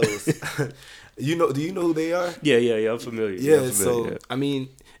Nails. Do you know who they are? Yeah, I'm familiar. Yeah, so I mean,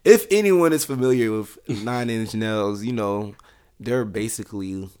 if anyone is familiar with 9 Inch Nails, you know, they're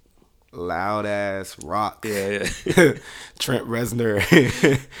basically loud ass rock. Yeah. Trent Reznor.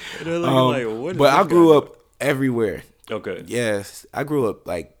 What is but I grew up everywhere. Okay. Yes, I grew up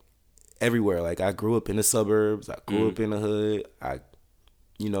like everywhere. Like, I grew up in the suburbs. I grew up in the hood. I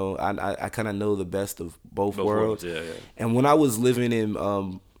kind of know the best of both worlds. Yeah. And when I was living in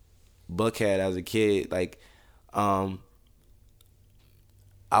Buckhead as a kid, like, I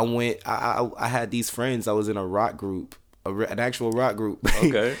had these friends. I was in a rock group, an actual rock group.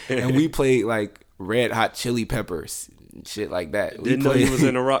 Okay. And we played like Red Hot Chili Peppers. Shit like that. Didn't know you was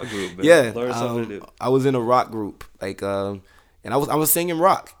in a rock group. Man. Yeah, Learn something new. I was in a rock group, like, and I was singing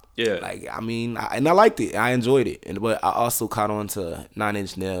rock. Yeah. Like, I mean, and I liked it. I enjoyed it. But I also caught on to 9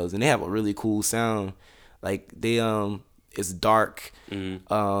 Inch Nails, and they have a really cool sound. Like, it's dark.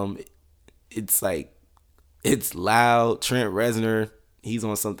 It's like, it's loud. Trent Reznor, he's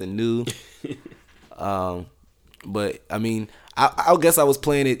on something new. But I mean, I guess I was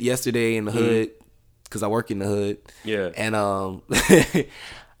playing it yesterday in the hood because I work in the hood. Yeah. And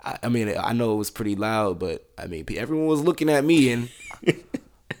I mean, I know it was pretty loud, but I mean, everyone was looking at me, and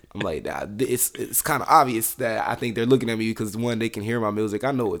I'm like, nah, it's kind of obvious that I think they're looking at me because one, they can hear my music.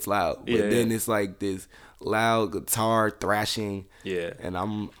 I know it's loud, but then it's like this loud guitar thrashing. Yeah. And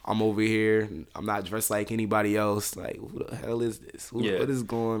I'm over here. I'm not dressed like anybody else. Like, who the hell is this? What is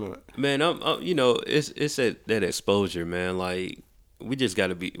going on? Man, I'm you know, it's that exposure, man. Like, we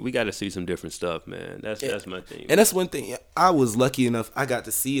gotta see some different stuff, man. That's my thing. And that's one thing. I was lucky enough. I got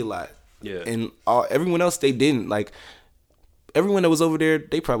to see a lot. Yeah. And everyone else, they didn't. Like, everyone that was over there,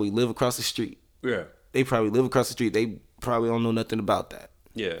 they probably live across the street. Yeah. They probably live across the street. They probably don't know nothing about that.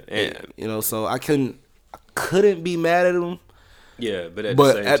 Yeah. And you know, so I couldn't be mad at them. Yeah, but at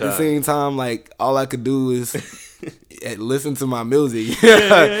the same time, like, all I could do is listen to my music.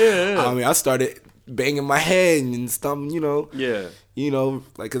 Yeah. I mean, I started banging my head and stuff, you know. Yeah. You know,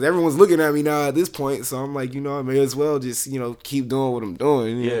 like, because everyone's looking at me now at this point, so I'm like, you know, I may as well just, you know, keep doing what I'm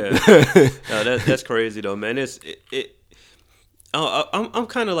doing. Yeah. No, that's crazy though, man. I'm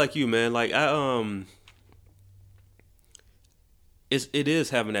kind of like you, man. Like, it is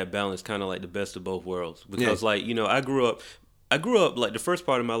having that balance, kind of like the best of both worlds. Because like, you know, I grew up like the first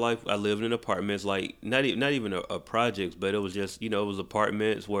part of my life. I lived in apartments, like not even a projects, but it was just, you know, it was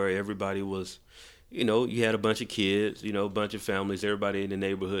apartments where everybody was, you know, you had a bunch of kids, you know, a bunch of families, everybody in the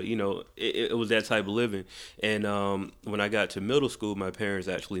neighborhood, you know, it was that type of living. And when I got to middle school, my parents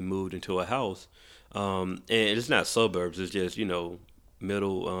actually moved into a house, and it's not suburbs, it's just, you know,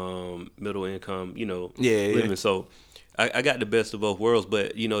 middle income, you know, living. So I got the best of both worlds.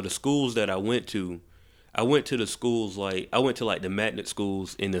 But, you know, the schools that I went to the schools, like, I went to like the magnet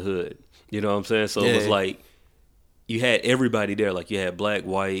schools in the hood. You know what I'm saying? So it was like, you had everybody there. Like, you had black,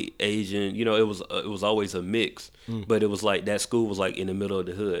 white, Asian. You know, it was always a mix. But it was like that school was like in the middle of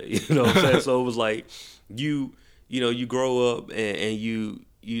the hood. You know what I'm saying? So it was like you know, you grow up and you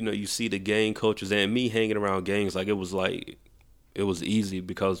know, you see the gang cultures, and me hanging around gangs. Like, it was easy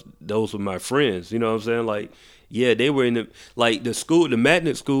because those were my friends. You know what I'm saying? Like, yeah, they were in the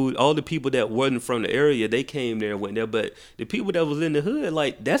magnet school. All the people that wasn't from the area, they came there and went there. But the people that was in the hood,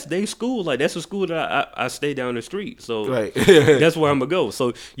 like, that's their school. Like, that's a school that I stay down the street. So that's where I'm gonna go.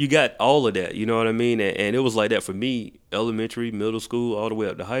 So you got all of that. You know what I mean? And it was like that for me, elementary, middle school, all the way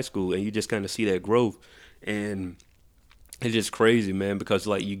up to high school. And you just kind of see that growth, and it's just crazy, man. Because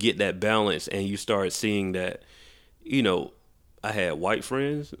like, you get that balance, and you start seeing that, you know, I had white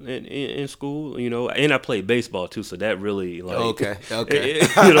friends in school, you know, and I played baseball too, so that really, like, okay, you know what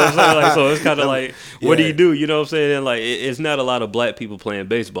I'm saying? Like, so it's kind of like, what do you do? You know what I'm saying? And like, it's not a lot of black people playing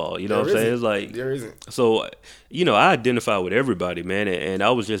baseball. You know what I'm saying? It's like, there isn't. So, you know, I identify with everybody, man, and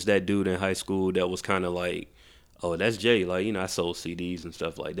I was just that dude in high school that was kind of like, oh, that's Jay. Like, you know, I sold CDs and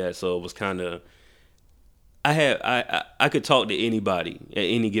stuff like that, so it was kind of. I could talk to anybody at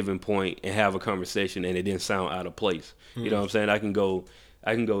any given point and have a conversation, and it didn't sound out of place. You know what I'm saying? I can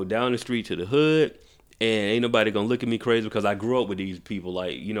go down the street to the hood, and ain't nobody gonna look at me crazy because I grew up with these people.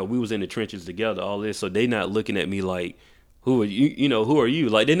 Like, you know, we was in the trenches together, all this, so they not looking at me like, who are you? You know, who are you?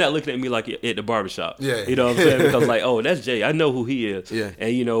 Like, they're not looking at me like at the barbershop. Yeah. You know what I'm saying? Because like, oh, that's Jay. I know who he is. Yeah.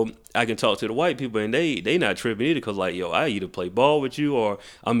 And, you know, I can talk to the white people, and they not tripping either, because like, yo, I either play ball with you or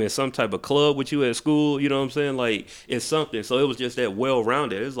I'm in some type of club with you at school. You know what I'm saying? Like, it's something. So it was just that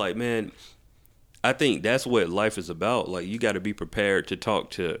well-rounded. It's like, man, I think that's what life is about. Like, you got to be prepared to talk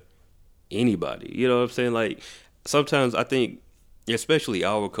to anybody. You know what I'm saying? Like, sometimes I think, especially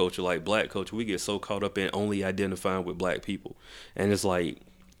our culture, like black culture, we get so caught up in only identifying with black people, and it's like,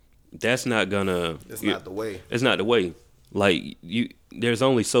 that's not gonna. It's not the way. It's not the way. Like, there's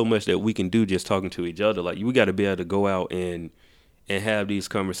only so much that we can do just talking to each other. Like, we got to be able to go out and have these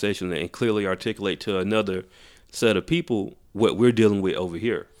conversations and clearly articulate to another set of people what we're dealing with over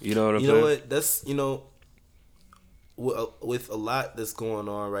here. You know what I'm saying? You know what? That's, you know, with a lot that's going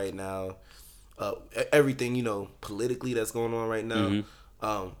on right now. Everything, you know, politically that's going on right now,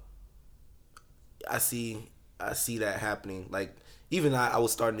 I see that happening. Like, even I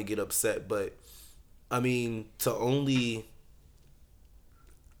was starting to get upset, but I mean, to only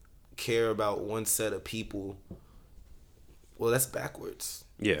care about one set of people, well, that's backwards.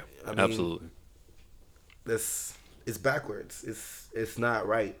 Yeah, I mean, absolutely. It's backwards. It's not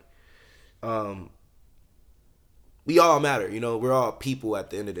right. we all matter. You know, we're all people at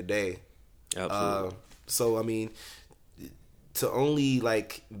the end of the day. Absolutely. So I mean, to only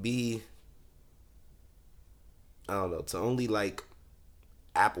like be, I don't know, to only like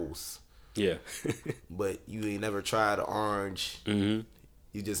apples, Yeah. but you ain't never tried an orange. Mm-hmm.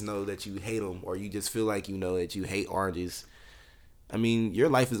 You just know that you hate them, or you just feel like you know that you hate oranges. I mean, your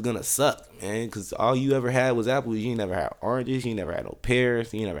life is gonna suck, man, because all you ever had was apples. You ain't never had oranges. You ain't never had no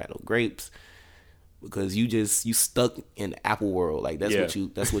pears. You ain't never had no grapes, because you stuck in apple world. Like Yeah.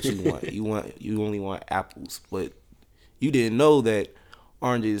 that's what you want. You only want apples, but you didn't know that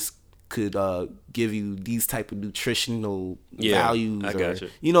oranges could give you these type of nutritional values. I got you.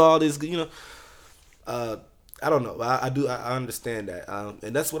 You know all this. You know, I don't know. I understand that,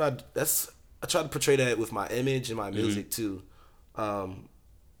 and that's what I try to portray that with my image and my music too. I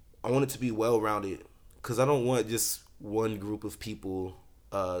want it to be well rounded, because I don't want just one group of people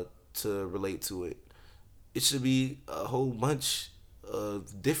to relate to it. It should be a whole bunch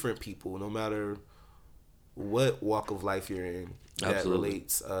of different people, no matter what walk of life you're in, that Absolutely.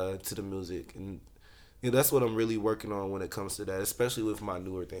 relates to the music. And you know, that's what I'm really working on when it comes to that, especially with my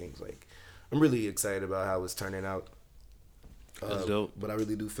newer things. Like, I'm really excited about how it's turning out. That's dope. But I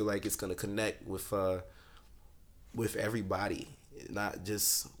really do feel like it's gonna connect with everybody, not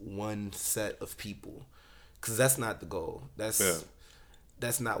just one set of people, because that's not the goal. That's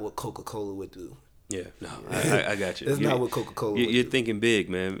not what Coca-Cola would do. Yeah, no, I got you. That's not what Coca-Cola would You're do. thinking big,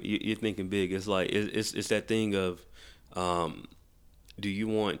 man. You're thinking big. It's like it's that thing of, do you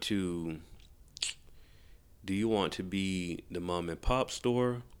want to be the mom and pop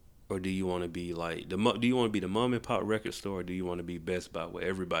store, or do you want to be like do you want to be the mom and pop record store, or do you want to be Best Buy, where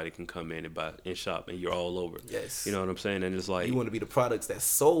everybody can come in and buy and shop and you're all over? Yes. You know what I'm saying? And it's like, You want to be the products that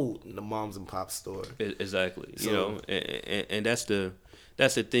sold in the moms and pop store. Exactly. So, you know, and that's the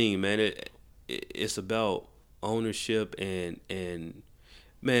thing, man. It's about ownership and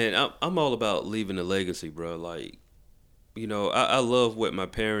man, I'm all about leaving a legacy, bro. Like, you know, I love what my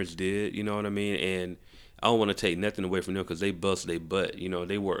parents did. You know what I mean? And I don't want to take nothing away from them, because they bust their butt. You know,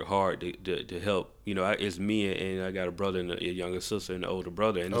 they work hard to help. You know, it's me and I got a brother and a younger sister and an older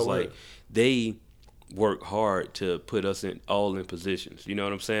brother, and it's like right. they work hard to put us in positions. You know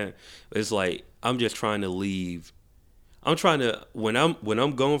what I'm saying? It's like I'm just trying to leave. I'm trying to when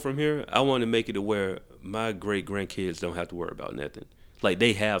I'm going from here, I want to make it to where my great grandkids don't have to worry about nothing. Like,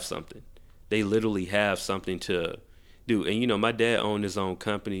 they have something. They literally have something to do. And you know, my dad owned his own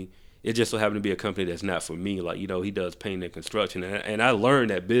company. It just so happened to be a company that's not for me. Like, you know, he does painting and construction, and I learned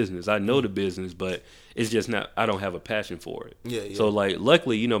that business. I know the business, but it's just not. I don't have a passion for it. Yeah. So like,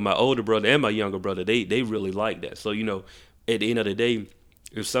 luckily, you know, my older brother and my younger brother, they really like that. So, you know, at the end of the day,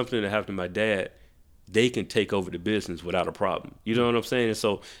 if something that happened to my dad, they can take over the business without a problem. You know what I'm saying? And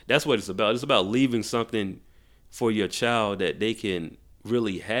so that's what it's about. It's about leaving something for your child that they can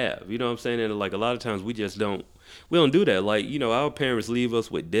really have. You know what I'm saying? And like, a lot of times we don't do that. Like, you know, our parents leave us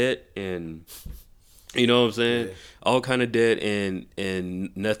with debt, and you know what I'm saying? Yeah. All kind of debt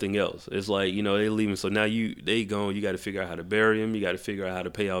and nothing else. It's like, you know, they leaving. So now they gone. You got to figure out how to bury them. You got to figure out how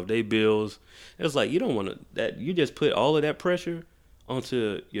to pay off their bills. It's like, you don't want to, that you just put all of that pressure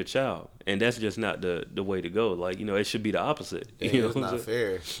onto your child, and that's just not the way to go. Like, you know, it should be the opposite. Yeah, you know it's what I'm not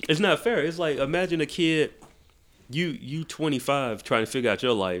saying? fair. It's not fair. It's like, imagine a kid, you 25 trying to figure out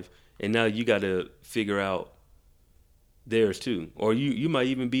your life, and now you got to figure out theirs too. Or you might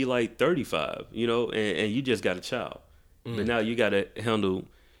even be like 35, you know, and you just got a child, but now you got to handle,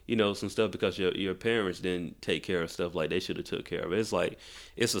 you know, some stuff because your parents didn't take care of stuff like they should have took care of. It's like,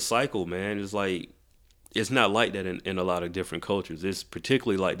 it's a cycle, man. It's like, it's not like that in a lot of different cultures. It's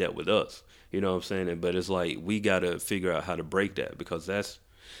particularly like that with us. You know what I'm saying? But it's like, we got to figure out how to break that, because that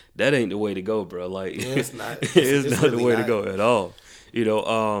ain't the way to go, bro. Like, Yeah, it's not. It's not really the way not. to go at all. You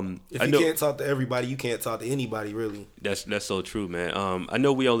know, If I you know can't talk to everybody, you can't talk to anybody, really. that's so true, man. I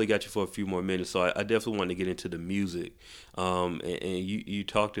know we only got you for a few more minutes, so I definitely want to get into the music. And you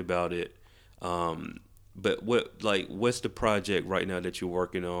talked about it. But what's the project right now that you're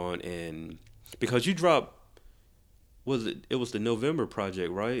working on? And because you dropped, it was the November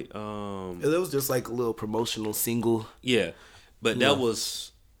project, right? It was just like a little promotional single. Yeah, but Yeah. that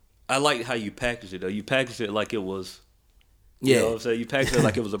was, I liked how you packaged it though. You packaged it like it was, you know what I'm saying? You packaged it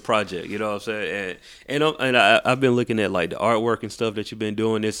like it was a project, you know what I'm saying? And I've been looking at like the artwork and stuff that you've been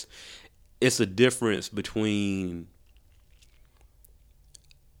doing. It's a difference between,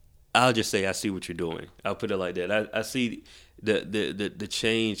 I'll just say, I see what you're doing. I'll put it like that. I see the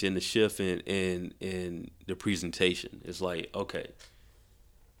change and the shift in the presentation. It's like, okay,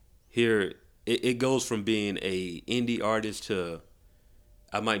 here it goes from being a indie artist to,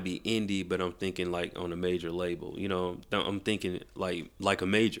 I might be indie, but I'm thinking like on a major label. You know, I'm thinking like a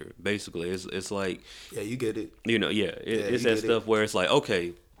major. Basically, it's like Yeah, you get it. you know, yeah, it's that stuff where it's like,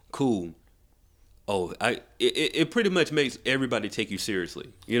 okay, cool. Oh, it pretty much makes everybody take you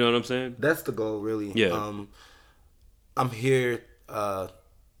seriously. You know what I'm saying? That's the goal, really. Yeah. I'm here. I'm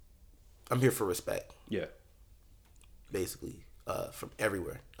here for respect. Yeah. Basically, from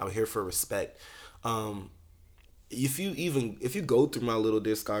everywhere. I'm here for respect. If you go through my little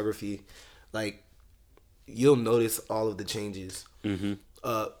discography, like you'll notice all of the changes. Mm-hmm.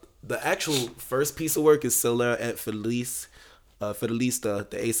 The actual first piece of work is Solar et Feliz. Fidelista,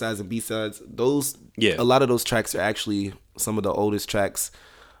 the A sides and B sides. Those, a lot of those tracks are actually some of the oldest tracks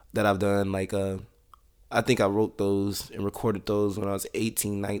that I've done. Like, I think I wrote those and recorded those when I was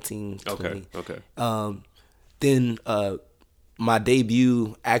 18, 19, 20. Okay. Then my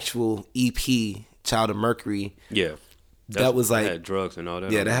debut actual EP, Child of Mercury. Yeah. That was like had drugs and all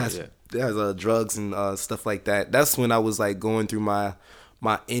that. Yeah, that has drugs and stuff like that. That's when I was like going through my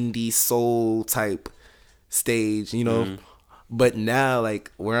indie soul type stage, you know. Mm-hmm. But now, like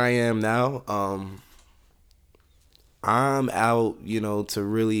where I am now, I'm out, you know, to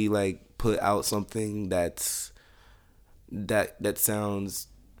really like put out something that sounds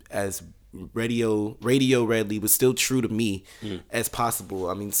as radio readily, but still true to me as possible.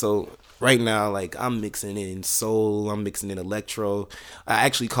 I mean, so right now, like I'm mixing in soul, I'm mixing in electro. I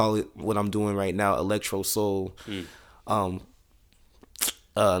actually call it what I'm doing right now, electro soul.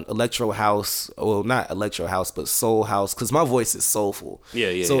 Electro house, well, not electro house, but soul house, because my voice is soulful.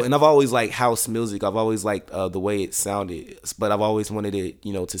 And I've always liked house music. I've always liked the way it sounded, but I've always wanted it,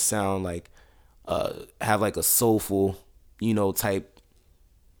 you know, to sound like have like a soulful, you know, type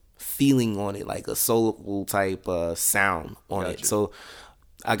feeling on it, like a soulful type sound on it. So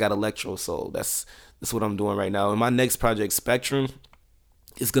I got electro soul. That's what I'm doing right now. And my next project, Spectrum,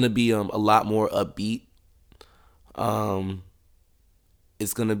 is gonna be a lot more upbeat.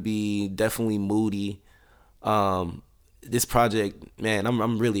 It's gonna be definitely moody. This project, man,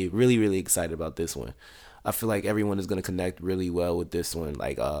 I'm really, really, really excited about this one. I feel like everyone is gonna connect really well with this one.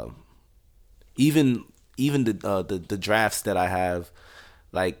 Like, even the drafts that I have,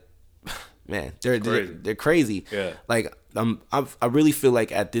 like, man, they're crazy. Yeah. Like, I really feel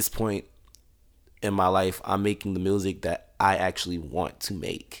like at this point in my life, I'm making the music that I actually want to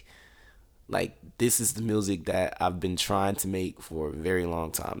make. Like, this is the music that I've been trying to make for a very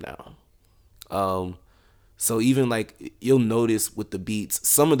long time now. So even like you'll notice with the beats,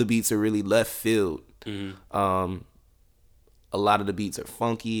 some of the beats are really left field. Mm-hmm. A lot of the beats are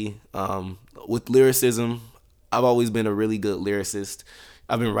funky. With lyricism, I've always been a really good lyricist.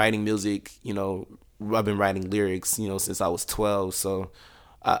 I've been writing music, you know, I've been writing lyrics, you know, since I was 12. So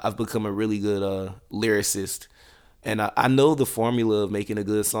I've become a really good lyricist, and I know the formula of making a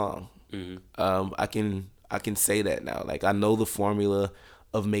good song. Mm-hmm. I can say that now. Like, I know the formula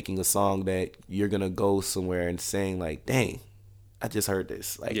of making a song that you're gonna go somewhere and saying like, "Dang, I just heard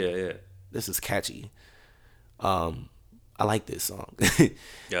this. Like, this is catchy. I like this song."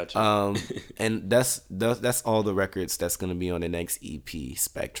 Gotcha. And that's all the records that's gonna be on the next EP,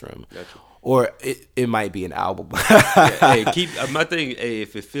 Spectrum. Gotcha. Or it might be an album. Hey, keep my thing. Hey,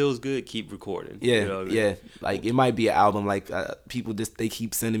 if it feels good, keep recording. Yeah, you know what I mean? yeah. Like, it might be an album. Like, people they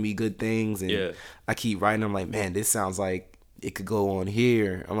keep sending me good things, and I keep writing. I'm like, man, this sounds like it could go on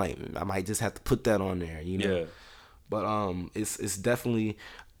here. I'm like, I might just have to put that on there, you know. Yeah. But it's definitely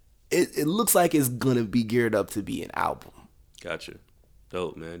it looks like it's gonna be geared up to be an album. Gotcha.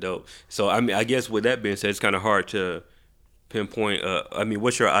 Dope, man. Dope. So I mean, I guess with that being said, it's kind of hard to pinpoint. I mean,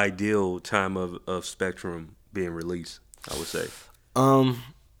 what's your ideal time of Spectrum being released? I would say.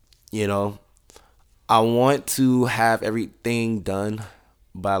 You know, I want to have everything done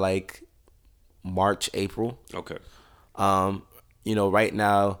by like March, April. Okay. You know, right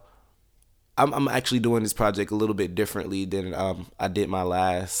now, I'm actually doing this project a little bit differently than I did my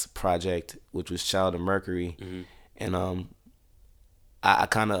last project, which was Child of Mercury, and I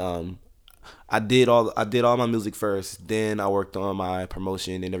kind of I did all my music first, then I worked on my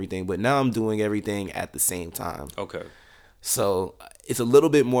promotion and everything, but now I'm doing everything at the same time. Okay. So it's a little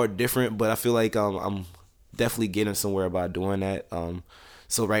bit more different, but I feel like I'm definitely getting somewhere by doing that.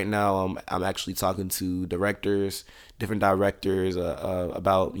 So right now I'm actually talking to different directors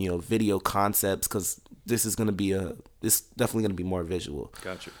about, you know, video concepts, because this definitely gonna be more visual.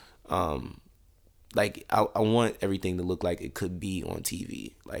 Gotcha. Like, I want everything to look like it could be on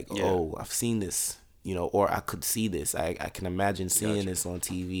TV. Like, oh, I've seen this, you know, or I could see this. I can imagine seeing this on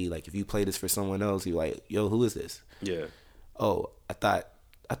TV. Like, if you play this for someone else, you're like, yo, who is this? Yeah. Oh, I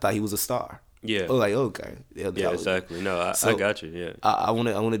thought he was a star. Yeah. Oh, like okay, Yeah, exactly. No, I so got you. Yeah. I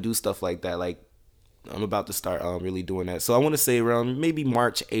wanna do stuff like that. Like I'm about to start really doing that. So I want to say around maybe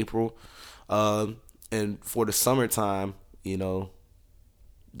March, April, and for the summertime,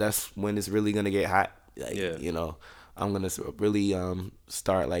 that's when it's really gonna get hot. Like Yeah. I'm gonna really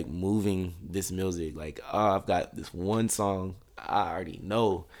start like moving this music. Like I've got this one song I already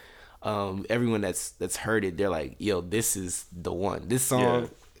know. Everyone that's heard it, they're like, "Yo, this is the one." This Yeah.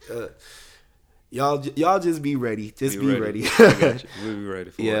 song, y'all just be ready. Just be ready. I got you. We'll be ready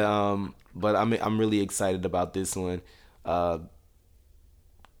for it. Yeah. But I'm really excited about this one. Yeah.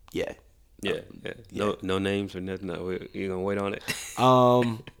 Yeah. Yeah. No names or nothing. No, you gonna wait on it?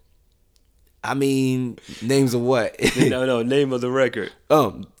 I mean, names of what? No. Name of the record.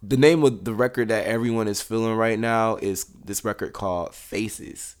 The name of the record that everyone is feeling right now is this record called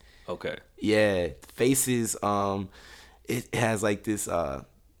Faces. Okay. Yeah, Faces. It has like this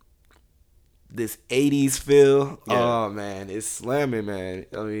 80s feel. Yeah. Oh man, it's slamming, man.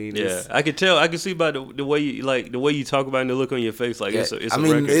 I mean, Yeah, I could tell. I could see by the way you talk about it and the look on your face. Like it's a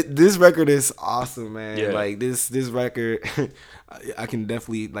record. This record is awesome, man. Yeah. Like this record, I can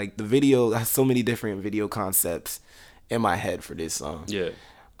definitely like the video. Has so many different video concepts in my head for this song. Yeah.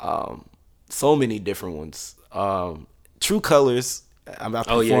 So many different ones. True Colors. I've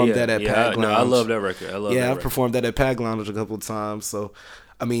performed that at Pag Lounge. No, I love that record. I've performed that at Pag Lounge a couple of times. So,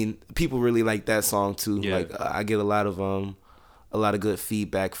 I mean, people really like that song too. Yeah. Like I get a lot of good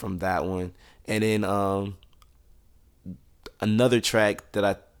feedback from that one. And then another track that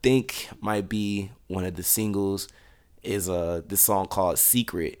I think might be one of the singles is this song called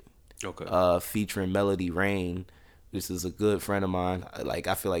Secret. Okay. Featuring Melody Rain. This is a good friend of mine. Like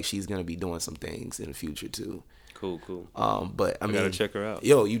I feel like she's gonna be doing some things in the future too. Cool. But I mean, gotta check her out.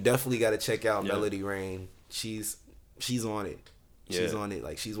 Yo, you definitely gotta check out Yeah. Melody Rain. She's on it. She's Yeah. on it.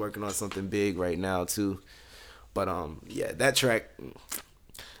 Like she's working on something big right now too. But yeah, that track,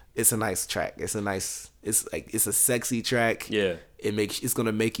 it's a nice track. It's a sexy track. Yeah. It's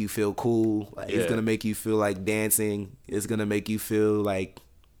gonna make you feel cool. Like, Yeah. It's gonna make you feel like dancing. It's gonna make you feel like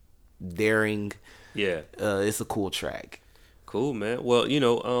daring. Yeah. It's a cool track. Cool, man. Well,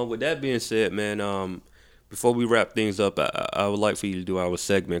 with that being said, man, before we wrap things up, I would like for you to do our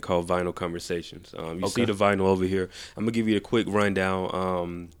segment called Vinyl Conversations. You see the vinyl over here. I'm going to give you a quick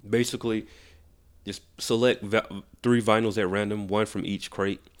rundown. Basically, just select 3 vinyls at random, 1 from each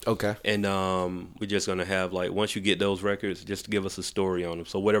crate. Okay. And we're just going to have, like, once you get those records, just give us a story on them.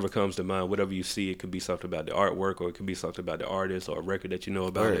 So whatever comes to mind, whatever you see, it could be something about the artwork or it could be something about the artist or a record that you know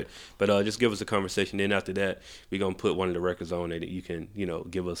about it. But just give us a conversation. Then after that, we're going to put one of the records on that you can,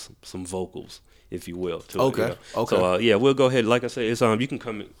 give us some vocals, if you will. To Okay. It, Okay. So, we'll go ahead. Like I said, it's you can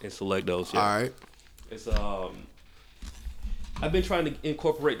come and select those. Yeah. All right. It's I've been trying to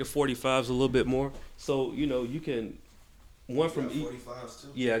incorporate the 45s a little bit more. So, you can one from each. 45s too?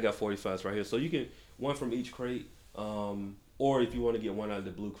 Yeah, I got 45s right here. So you can one from each crate, or if you want to get one out of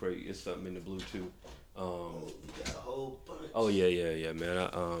the blue crate, it's something in the blue too. You got a whole bunch. Oh yeah, man.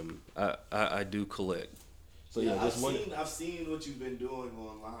 I do collect. So yeah, this one. I've seen what you've been doing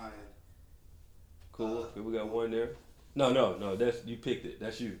online. Cool. Here we got one there. No. That's you picked it.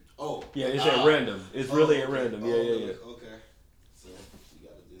 That's you. Oh. Yeah, it's at random. It's really at random. Yeah. Okay. So you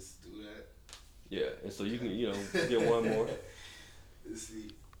gotta just do that. Yeah, and so you can get one more. Let's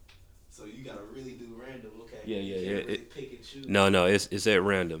see. So you gotta really do random. Okay. Yeah. You can't really pick and choose. No. It's at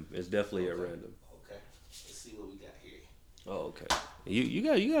random. It's definitely at random. Okay. Let's see what we got here. Oh, okay.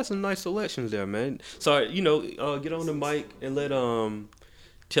 You got some nice selections there, man. So get on the mic and let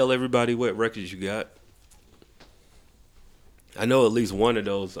tell everybody what records you got. I know at least one of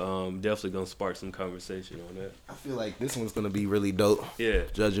those definitely gonna spark some conversation on that. I feel like this one's gonna be really dope. Yeah.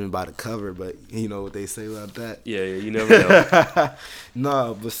 Judging by the cover, but you know what they say about that. Yeah, you never know.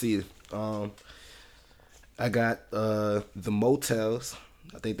 No, but see, I got the Motels.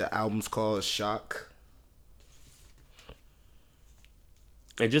 I think the album's called Shock.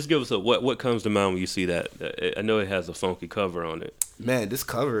 And just give us what comes to mind when you see that. I know it has a funky cover on it. Man, this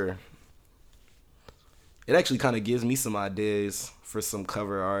cover, it actually kind of gives me some ideas for some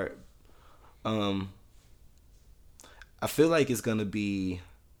cover art. I feel like it's gonna be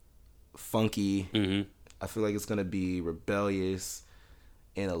funky. Mm-hmm. I feel like it's gonna be rebellious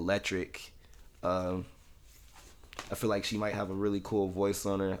and electric. I feel like she might have a really cool voice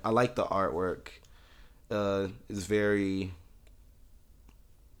on her. I like the artwork. It's very,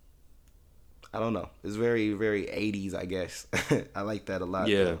 I don't know. It's very, very 80s, I guess. I like that a lot.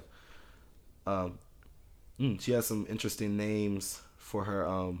 Yeah. She has some interesting names for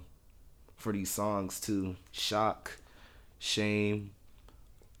her for these songs too. Shock, Shame,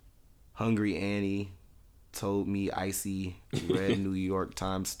 Hungry Annie told me icy red New York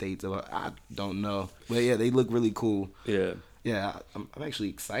Times states. I don't know, but yeah, they look really cool. Yeah. Yeah, I'm actually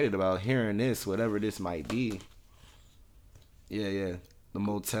excited about hearing this, whatever this might be. Yeah, yeah. The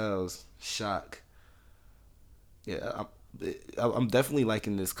motels, shock. Yeah, I'm definitely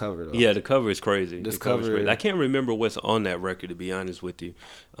liking this cover though. Yeah, the cover is crazy. This The cover is cover, crazy. I can't remember what's on that record, to be honest with you.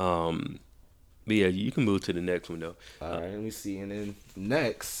 But yeah, you can move to the next one though. all right, let me see. And then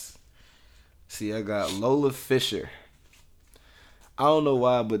next, see, I got Lola Fisher. I don't know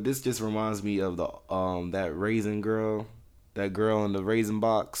why, but this just reminds me of the that raisin girl, that girl in the raisin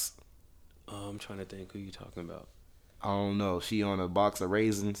box. I'm trying to think who you talking about. I don't know. She on a box of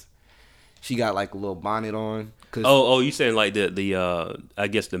raisins. She got like a little bonnet on. You saying like the I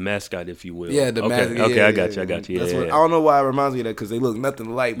guess the mascot, if you will. Yeah, the mascot. Okay, yeah, I got you. Yeah, I don't know why it reminds me of that, because they look nothing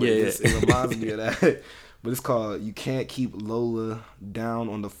alike, but Yeah, it reminds me of that. But it's called "You Can't Keep Lola Down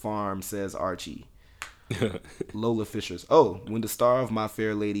on the Farm," says Archie. Lola Fisher's. Oh, when the star of My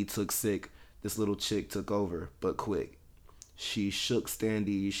Fair Lady took sick, this little chick took over, but quick. She shook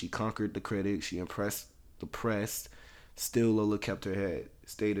standees, she conquered the critics, she impressed the press. Still, Lola kept her head,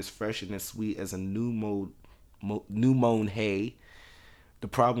 stayed as fresh and as sweet as a new mown hay. The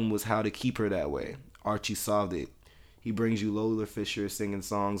problem was how to keep her that way. Archie solved it. He brings you Lola Fisher singing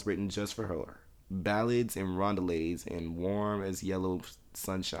songs written just for her. Ballads and roundelays and warm as yellow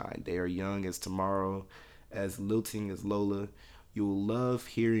sunshine. They are young as tomorrow, as lilting as Lola. You will love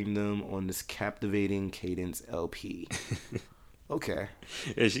hearing them on this captivating Cadence LP. Okay.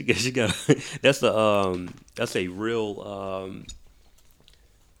 Yeah, she got that's a real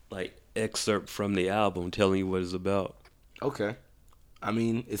like excerpt from the album telling you what it's about. Okay. I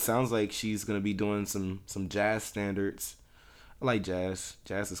mean, it sounds like she's gonna be doing some jazz standards. I like jazz.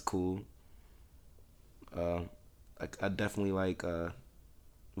 Jazz is cool. I definitely like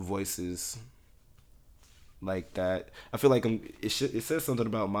voices like that. I feel like it says something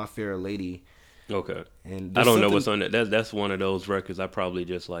about My Fair Lady. Okay. And I don't know what's on that. That's one of those records I probably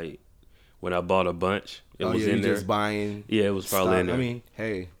just like when I bought a bunch. It was in there. Just buying. Yeah, it was probably in there. I mean,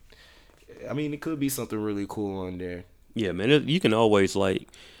 hey, it could be something really cool on there. Yeah, man. You can always like.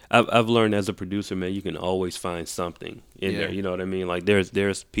 I've learned as a producer, man. You can always find something in there. You know what I mean? Like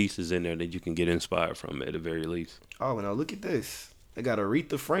there's pieces in there that you can get inspired from at the very least. Oh, now look at this. I got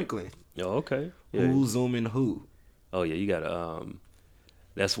Aretha Franklin. Oh, okay. Yeah. Who zooming who? Oh yeah, you got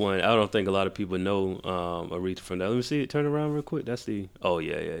that's one I don't think a lot of people know Aretha from that. Let me see it. Turn around real quick. That's the. Oh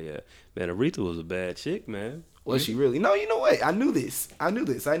yeah. Man, Aretha was a bad chick, man. Was she really? No, you know what? I knew this. I know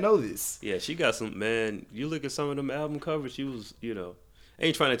this. Yeah, she got some, man. You look at some of them album covers, she was, I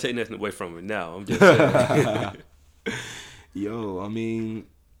ain't trying to take nothing away from her now. I'm just saying. Yo, I mean,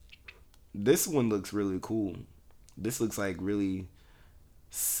 this one looks really cool. This looks like really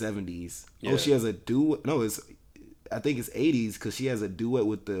 70s. Yeah. Oh, she has a duet. No, I think it's 80s, because she has a duet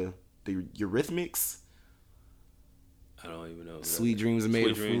with the Eurythmics. I don't even know. Sweet Dreams Are Made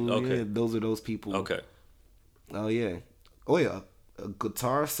of Fool. Okay. Yeah, those are those people. Okay. Oh, yeah. Oh, yeah. A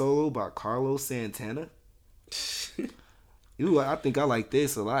guitar solo by Carlos Santana. Ooh, I think I like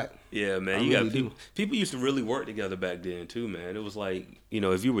this a lot. Yeah, man. You got people used to really work together back then, too, man. It was like,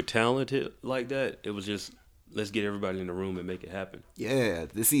 if you were talented like that, it was just, let's get everybody in the room and make it happen. Yeah.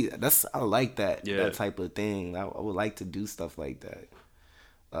 I like that. Yeah. That type of thing. I would like to do stuff like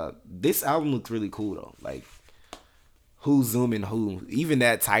that. This album looks really cool, though. Like, who's zooming who? Even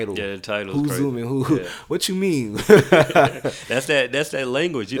that title. Yeah, the title. Who's crazy. Zooming who? Yeah. What you mean? That's that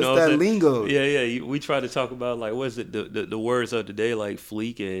language. That's that lingo. Yeah. We try to talk about, like, what is it? The words of the day, like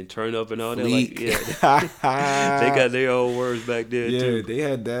fleek and turn up and all that. Like, yeah. They got their own words back there too. Yeah, they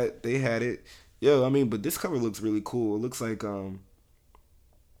had that. They had it. Yo, but this cover looks really cool. It looks like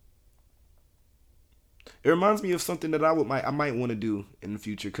it reminds me of something that I might want to do in the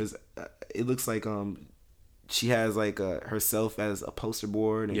future, because it looks like she has like herself as a poster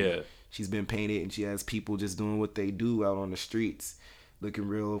board, and she's been painted, and she has people just doing what they do out on the streets, looking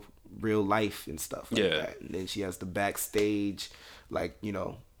real life and stuff like that. And then she has the backstage, like,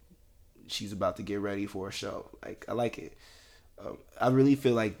 she's about to get ready for a show. Like, I like it. I really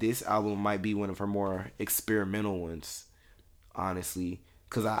feel like this album might be one of her more experimental ones, honestly,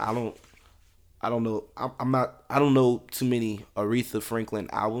 because I don't know. I don't know too many Aretha Franklin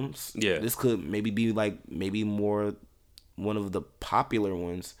albums. Yeah. This could maybe more one of the popular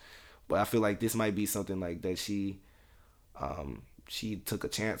ones, but I feel like this might be something like that she took a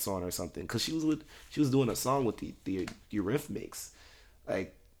chance on or something, because she was doing a song with the Eurythmics,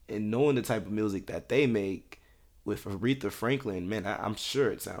 like, and knowing the type of music that they make with Aretha Franklin, man, I'm sure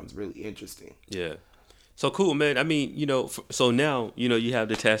it sounds really interesting. Yeah. So cool, man. I mean, so now, you have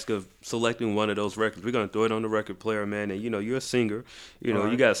the task of selecting one of those records. We're going to throw it on the record player, man. And, you're a singer.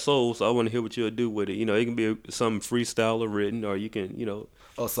 You got soul, so I want to hear what you'll do with it. It can be some freestyle or written, or you can.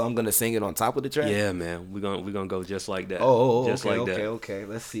 Oh, so I'm going to sing it on top of the track? Yeah, man. We're gonna go just like that. Just okay, like that. Okay.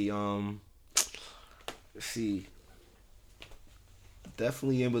 Let's see.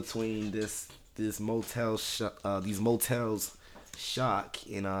 Definitely in between these motels shock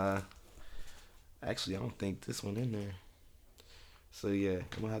and actually I don't think this one in there. So yeah,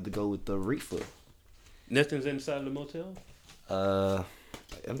 I'm gonna have to go with the reefer. Nothing's inside of the motel?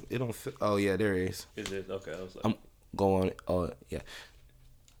 It don't fit. Oh yeah, there it is. Is it? Okay, I was like, I'm going. Oh yeah.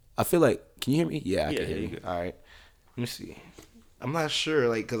 I feel like. Can you hear me? Yeah, I can hear you. Good. All right. Let me see. I'm not sure,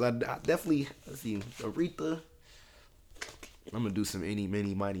 like, cause I definitely, let's see, Aretha. I'm gonna do some any,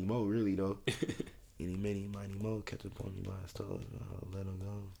 many, mighty, mo, really though. Any, many, mighty, mo, catch up on you by his toes, let him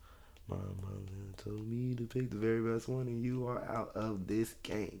go. My mother told me to pick the very best one, and you are out of this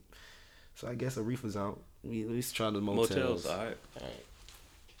game. So I guess Aretha's out. Let's try the motels. All right.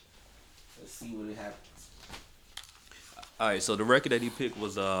 Let's see what it happens. All right, so the record that he picked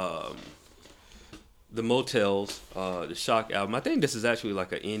was the Motels, the Shock album. I think this is actually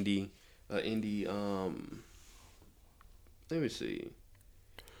like an indie. Let me see.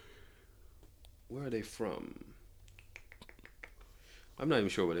 Where are they from? I'm not even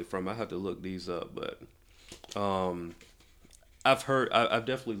sure where they're from. I have to look these up, but I've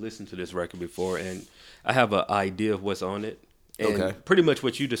definitely listened to this record before, and I have an idea of what's on it. And okay. Pretty much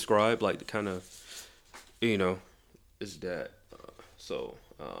what you described, like the kind of, is that.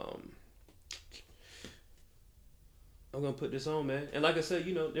 I'm gonna put this on, man. And like I said,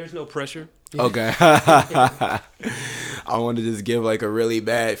 there's no pressure. Okay. I want to just give like a really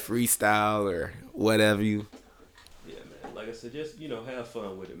bad freestyle or whatever you. Yeah, man. Like I said, just have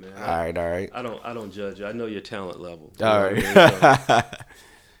fun with it, man. All right. I don't judge you. I know your talent level. All right.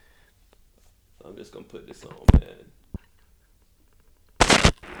 So I'm just gonna put this on, man.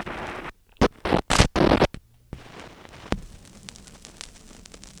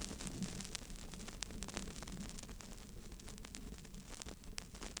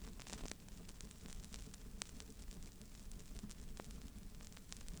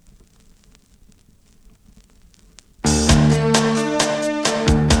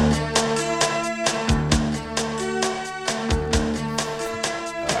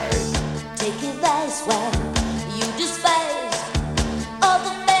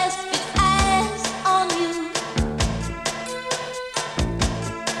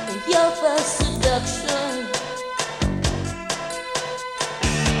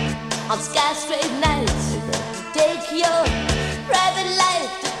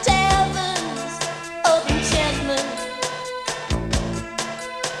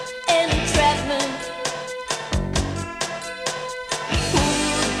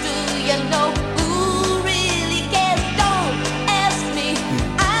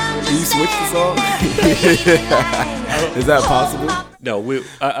 Is that possible? No,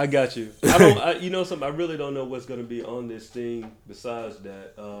 I got you. I don't. Something. I really don't know what's gonna be on this thing besides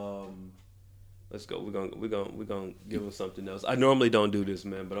that. Let's go. We're gonna give them something else. I normally don't do this,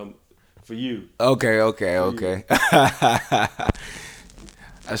 man, but I'm for you. Okay. I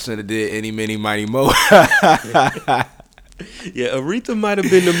should have did any, many, mighty, mo. Yeah, Aretha might have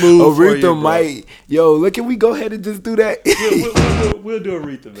been the move. Aretha might. Yo, look, can we go ahead and just do that? We'll do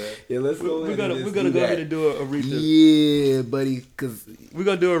Aretha, man. Yeah, let's go. We're gonna go ahead and do a Aretha. Yeah, buddy, because we're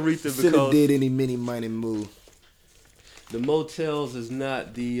gonna do Aretha because should have did any, many, mighty, mo. The Motels is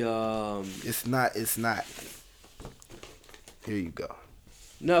not the. It's not. Here you go.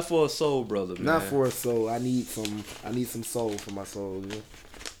 Not for a soul brother, man. Not for a soul. I need some soul for my soul.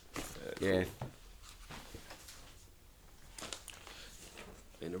 Yeah.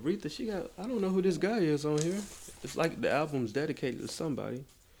 And Aretha, I don't know who this guy is on here. It's like the album's dedicated to somebody.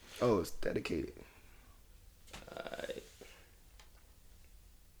 Oh, it's dedicated. Alright.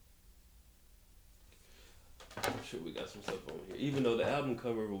 I'm sure we got some stuff on here. Even though the album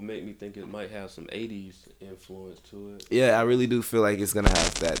cover will make me think it might have some 80s influence to it. Yeah, I really do feel like it's going to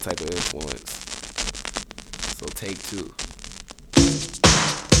have that type of influence. So take 2.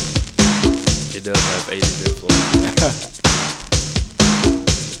 It does have 80s influence.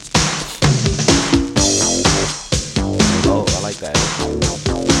 Oh, I like that.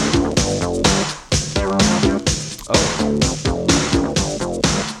 Oh.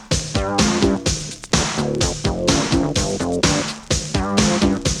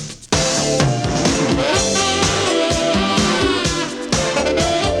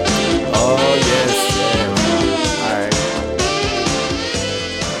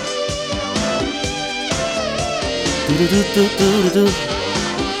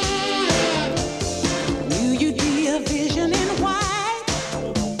 you be a vision in white?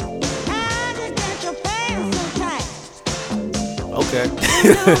 How did get your pants so tight? Okay.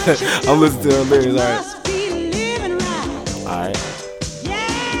 I'm listening to the lyrics. All right. Must be living right. All right.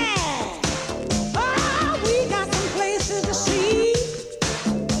 Yeah. Oh, we got some places to see.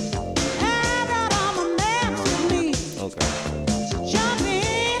 I brought all my maps with me. Okay. So jump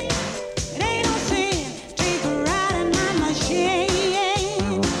in. It ain't no sin. Take a ride in my machine.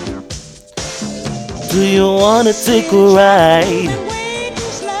 Do you wanna take a ride?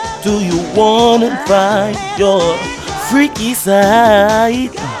 Do you wanna find your freaky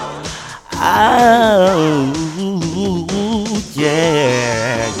side? Oh,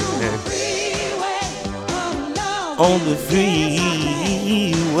 yeah. On the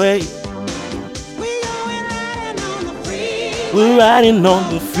freeway. We're riding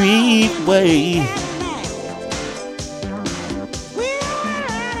on the freeway.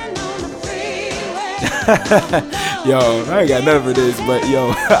 Yo, I ain't got nothing for this, but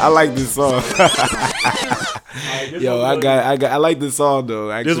yo, I like this song. Yo, I like this song though.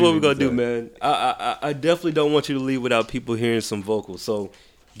 This is what we're gonna do, man. I definitely don't want you to leave without people hearing some vocals. So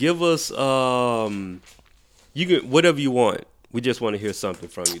give us you can whatever you want. We just want to hear something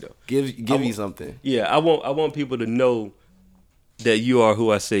from you though. Give you something. Yeah, I want people to know that you are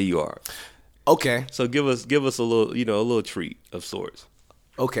who I say you are. Okay. So give us a little, a little treat of sorts.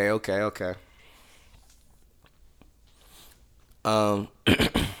 Okay.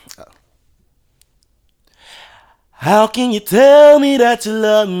 How can you tell me that you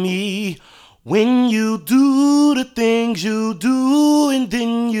love me when you do the things you do and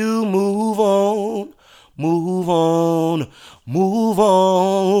then you move on?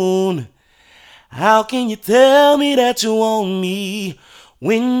 How can you tell me that you want me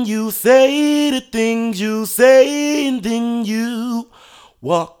when you say the things you say and then you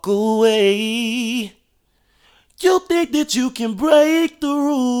walk away? You think that you can break the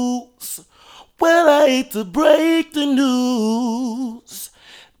rules? Well, I hate to break the news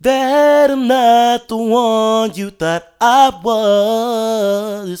that I'm not the one you thought I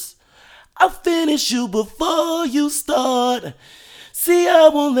was. I'll finish you before you start. See, I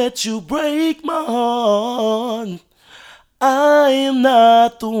won't let you break my heart. I am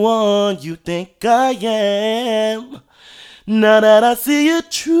not the one you think I am. Now that I see your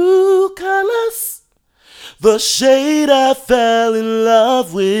true colors, the shade I fell in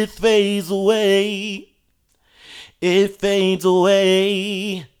love with fades away. It fades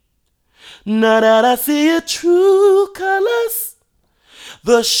away. Now that I see your true colors,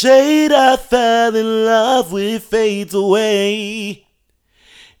 the shade I fell in love with fades away.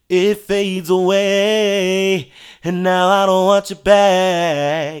 It fades away. And now I don't want you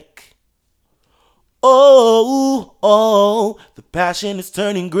back. Oh, the passion is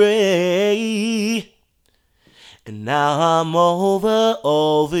turning gray. And now I'm over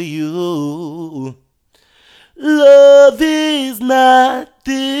you. Love is not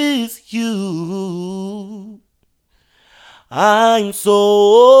this you. I'm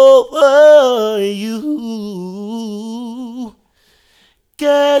so over you.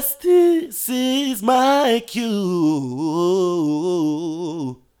 Guess this is my cue.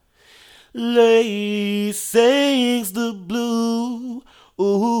 Lay sings the blue.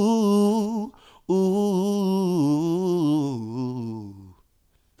 Ooh.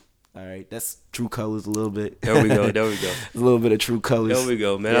 All right, that's True Colors a little bit. There we go. A little bit of True Colors. There we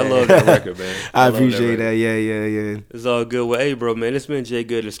go, man. Yeah. I love that record, man. I appreciate that. Yeah. It's all good. Well, hey, bro, man, it's been Jay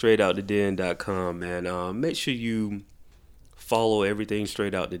Good at StraightOutTheDen.com, man. Make sure you follow everything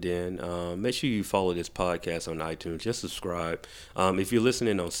Straight Out the Den. Make sure you follow this podcast on iTunes. Just subscribe. If you're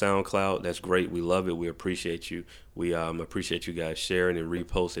listening on SoundCloud, that's great. We love it. We appreciate you. We appreciate you guys sharing and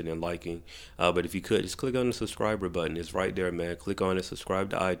reposting and liking. But if you could, just click on the subscriber button. It's right there, man. Click on it,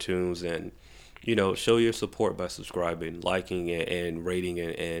 subscribe to iTunes, and show your support by subscribing, liking, and rating,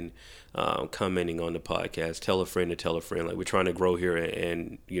 and commenting on the podcast. Tell a friend to tell a friend. Like, we're trying to grow here,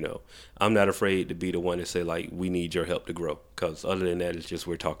 and I'm not afraid to be the one to say, like, we need your help to grow. Because other than that, it's just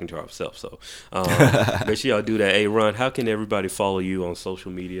we're talking to ourselves. So make sure y'all do that. Hey, Ron, how can everybody follow you on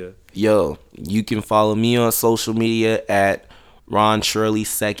social media? Yo, you can follow me on social media at Ron Shirley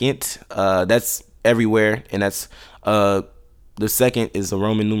Second. That's everywhere, and that's the second is a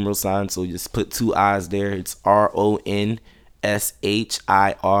Roman numeral sign, so you just put 2 I's there. It's RONSHIRLEYII.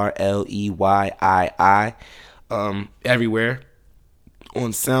 Everywhere.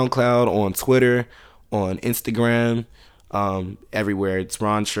 On SoundCloud, on Twitter, on Instagram, everywhere. It's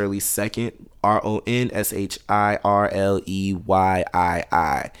Ron Shirley Second,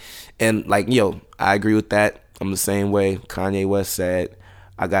 RONSHIRLEYII. And I agree with that. I'm the same way. Kanye West said,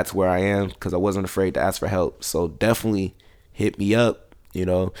 I got to where I am because I wasn't afraid to ask for help. So definitely hit me up,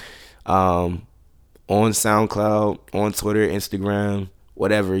 on SoundCloud, on Twitter, Instagram,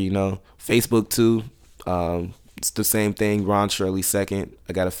 whatever, Facebook too. It's the same thing, Ron Shirley second.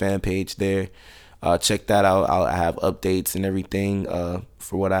 I got a fan page there. Check that out. I have updates and everything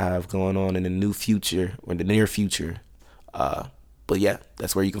for what I have going on in the near future. But yeah,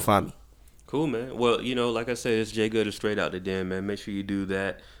 that's where you can find me. Cool, man. Well, like I said, it's Jay Good is Straight Out the Den, man. Make sure you do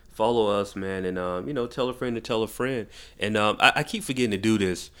that. Follow us, man, and tell a friend to tell a friend. And I keep forgetting to do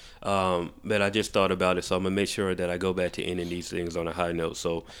this, but I just thought about it, so I'm gonna make sure that I go back to ending these things on a high note.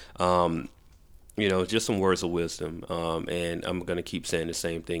 So, just some words of wisdom, and I'm gonna keep saying the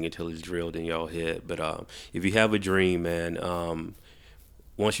same thing until it's drilled in y'all head. But if you have a dream, man,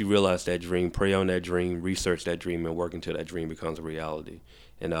 once you realize that dream, pray on that dream, research that dream, and work until that dream becomes a reality.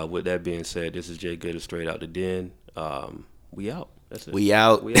 And with that being said, this is Jay Good of Straight Out the Den. We out. That's it. We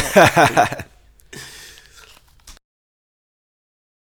out. We out.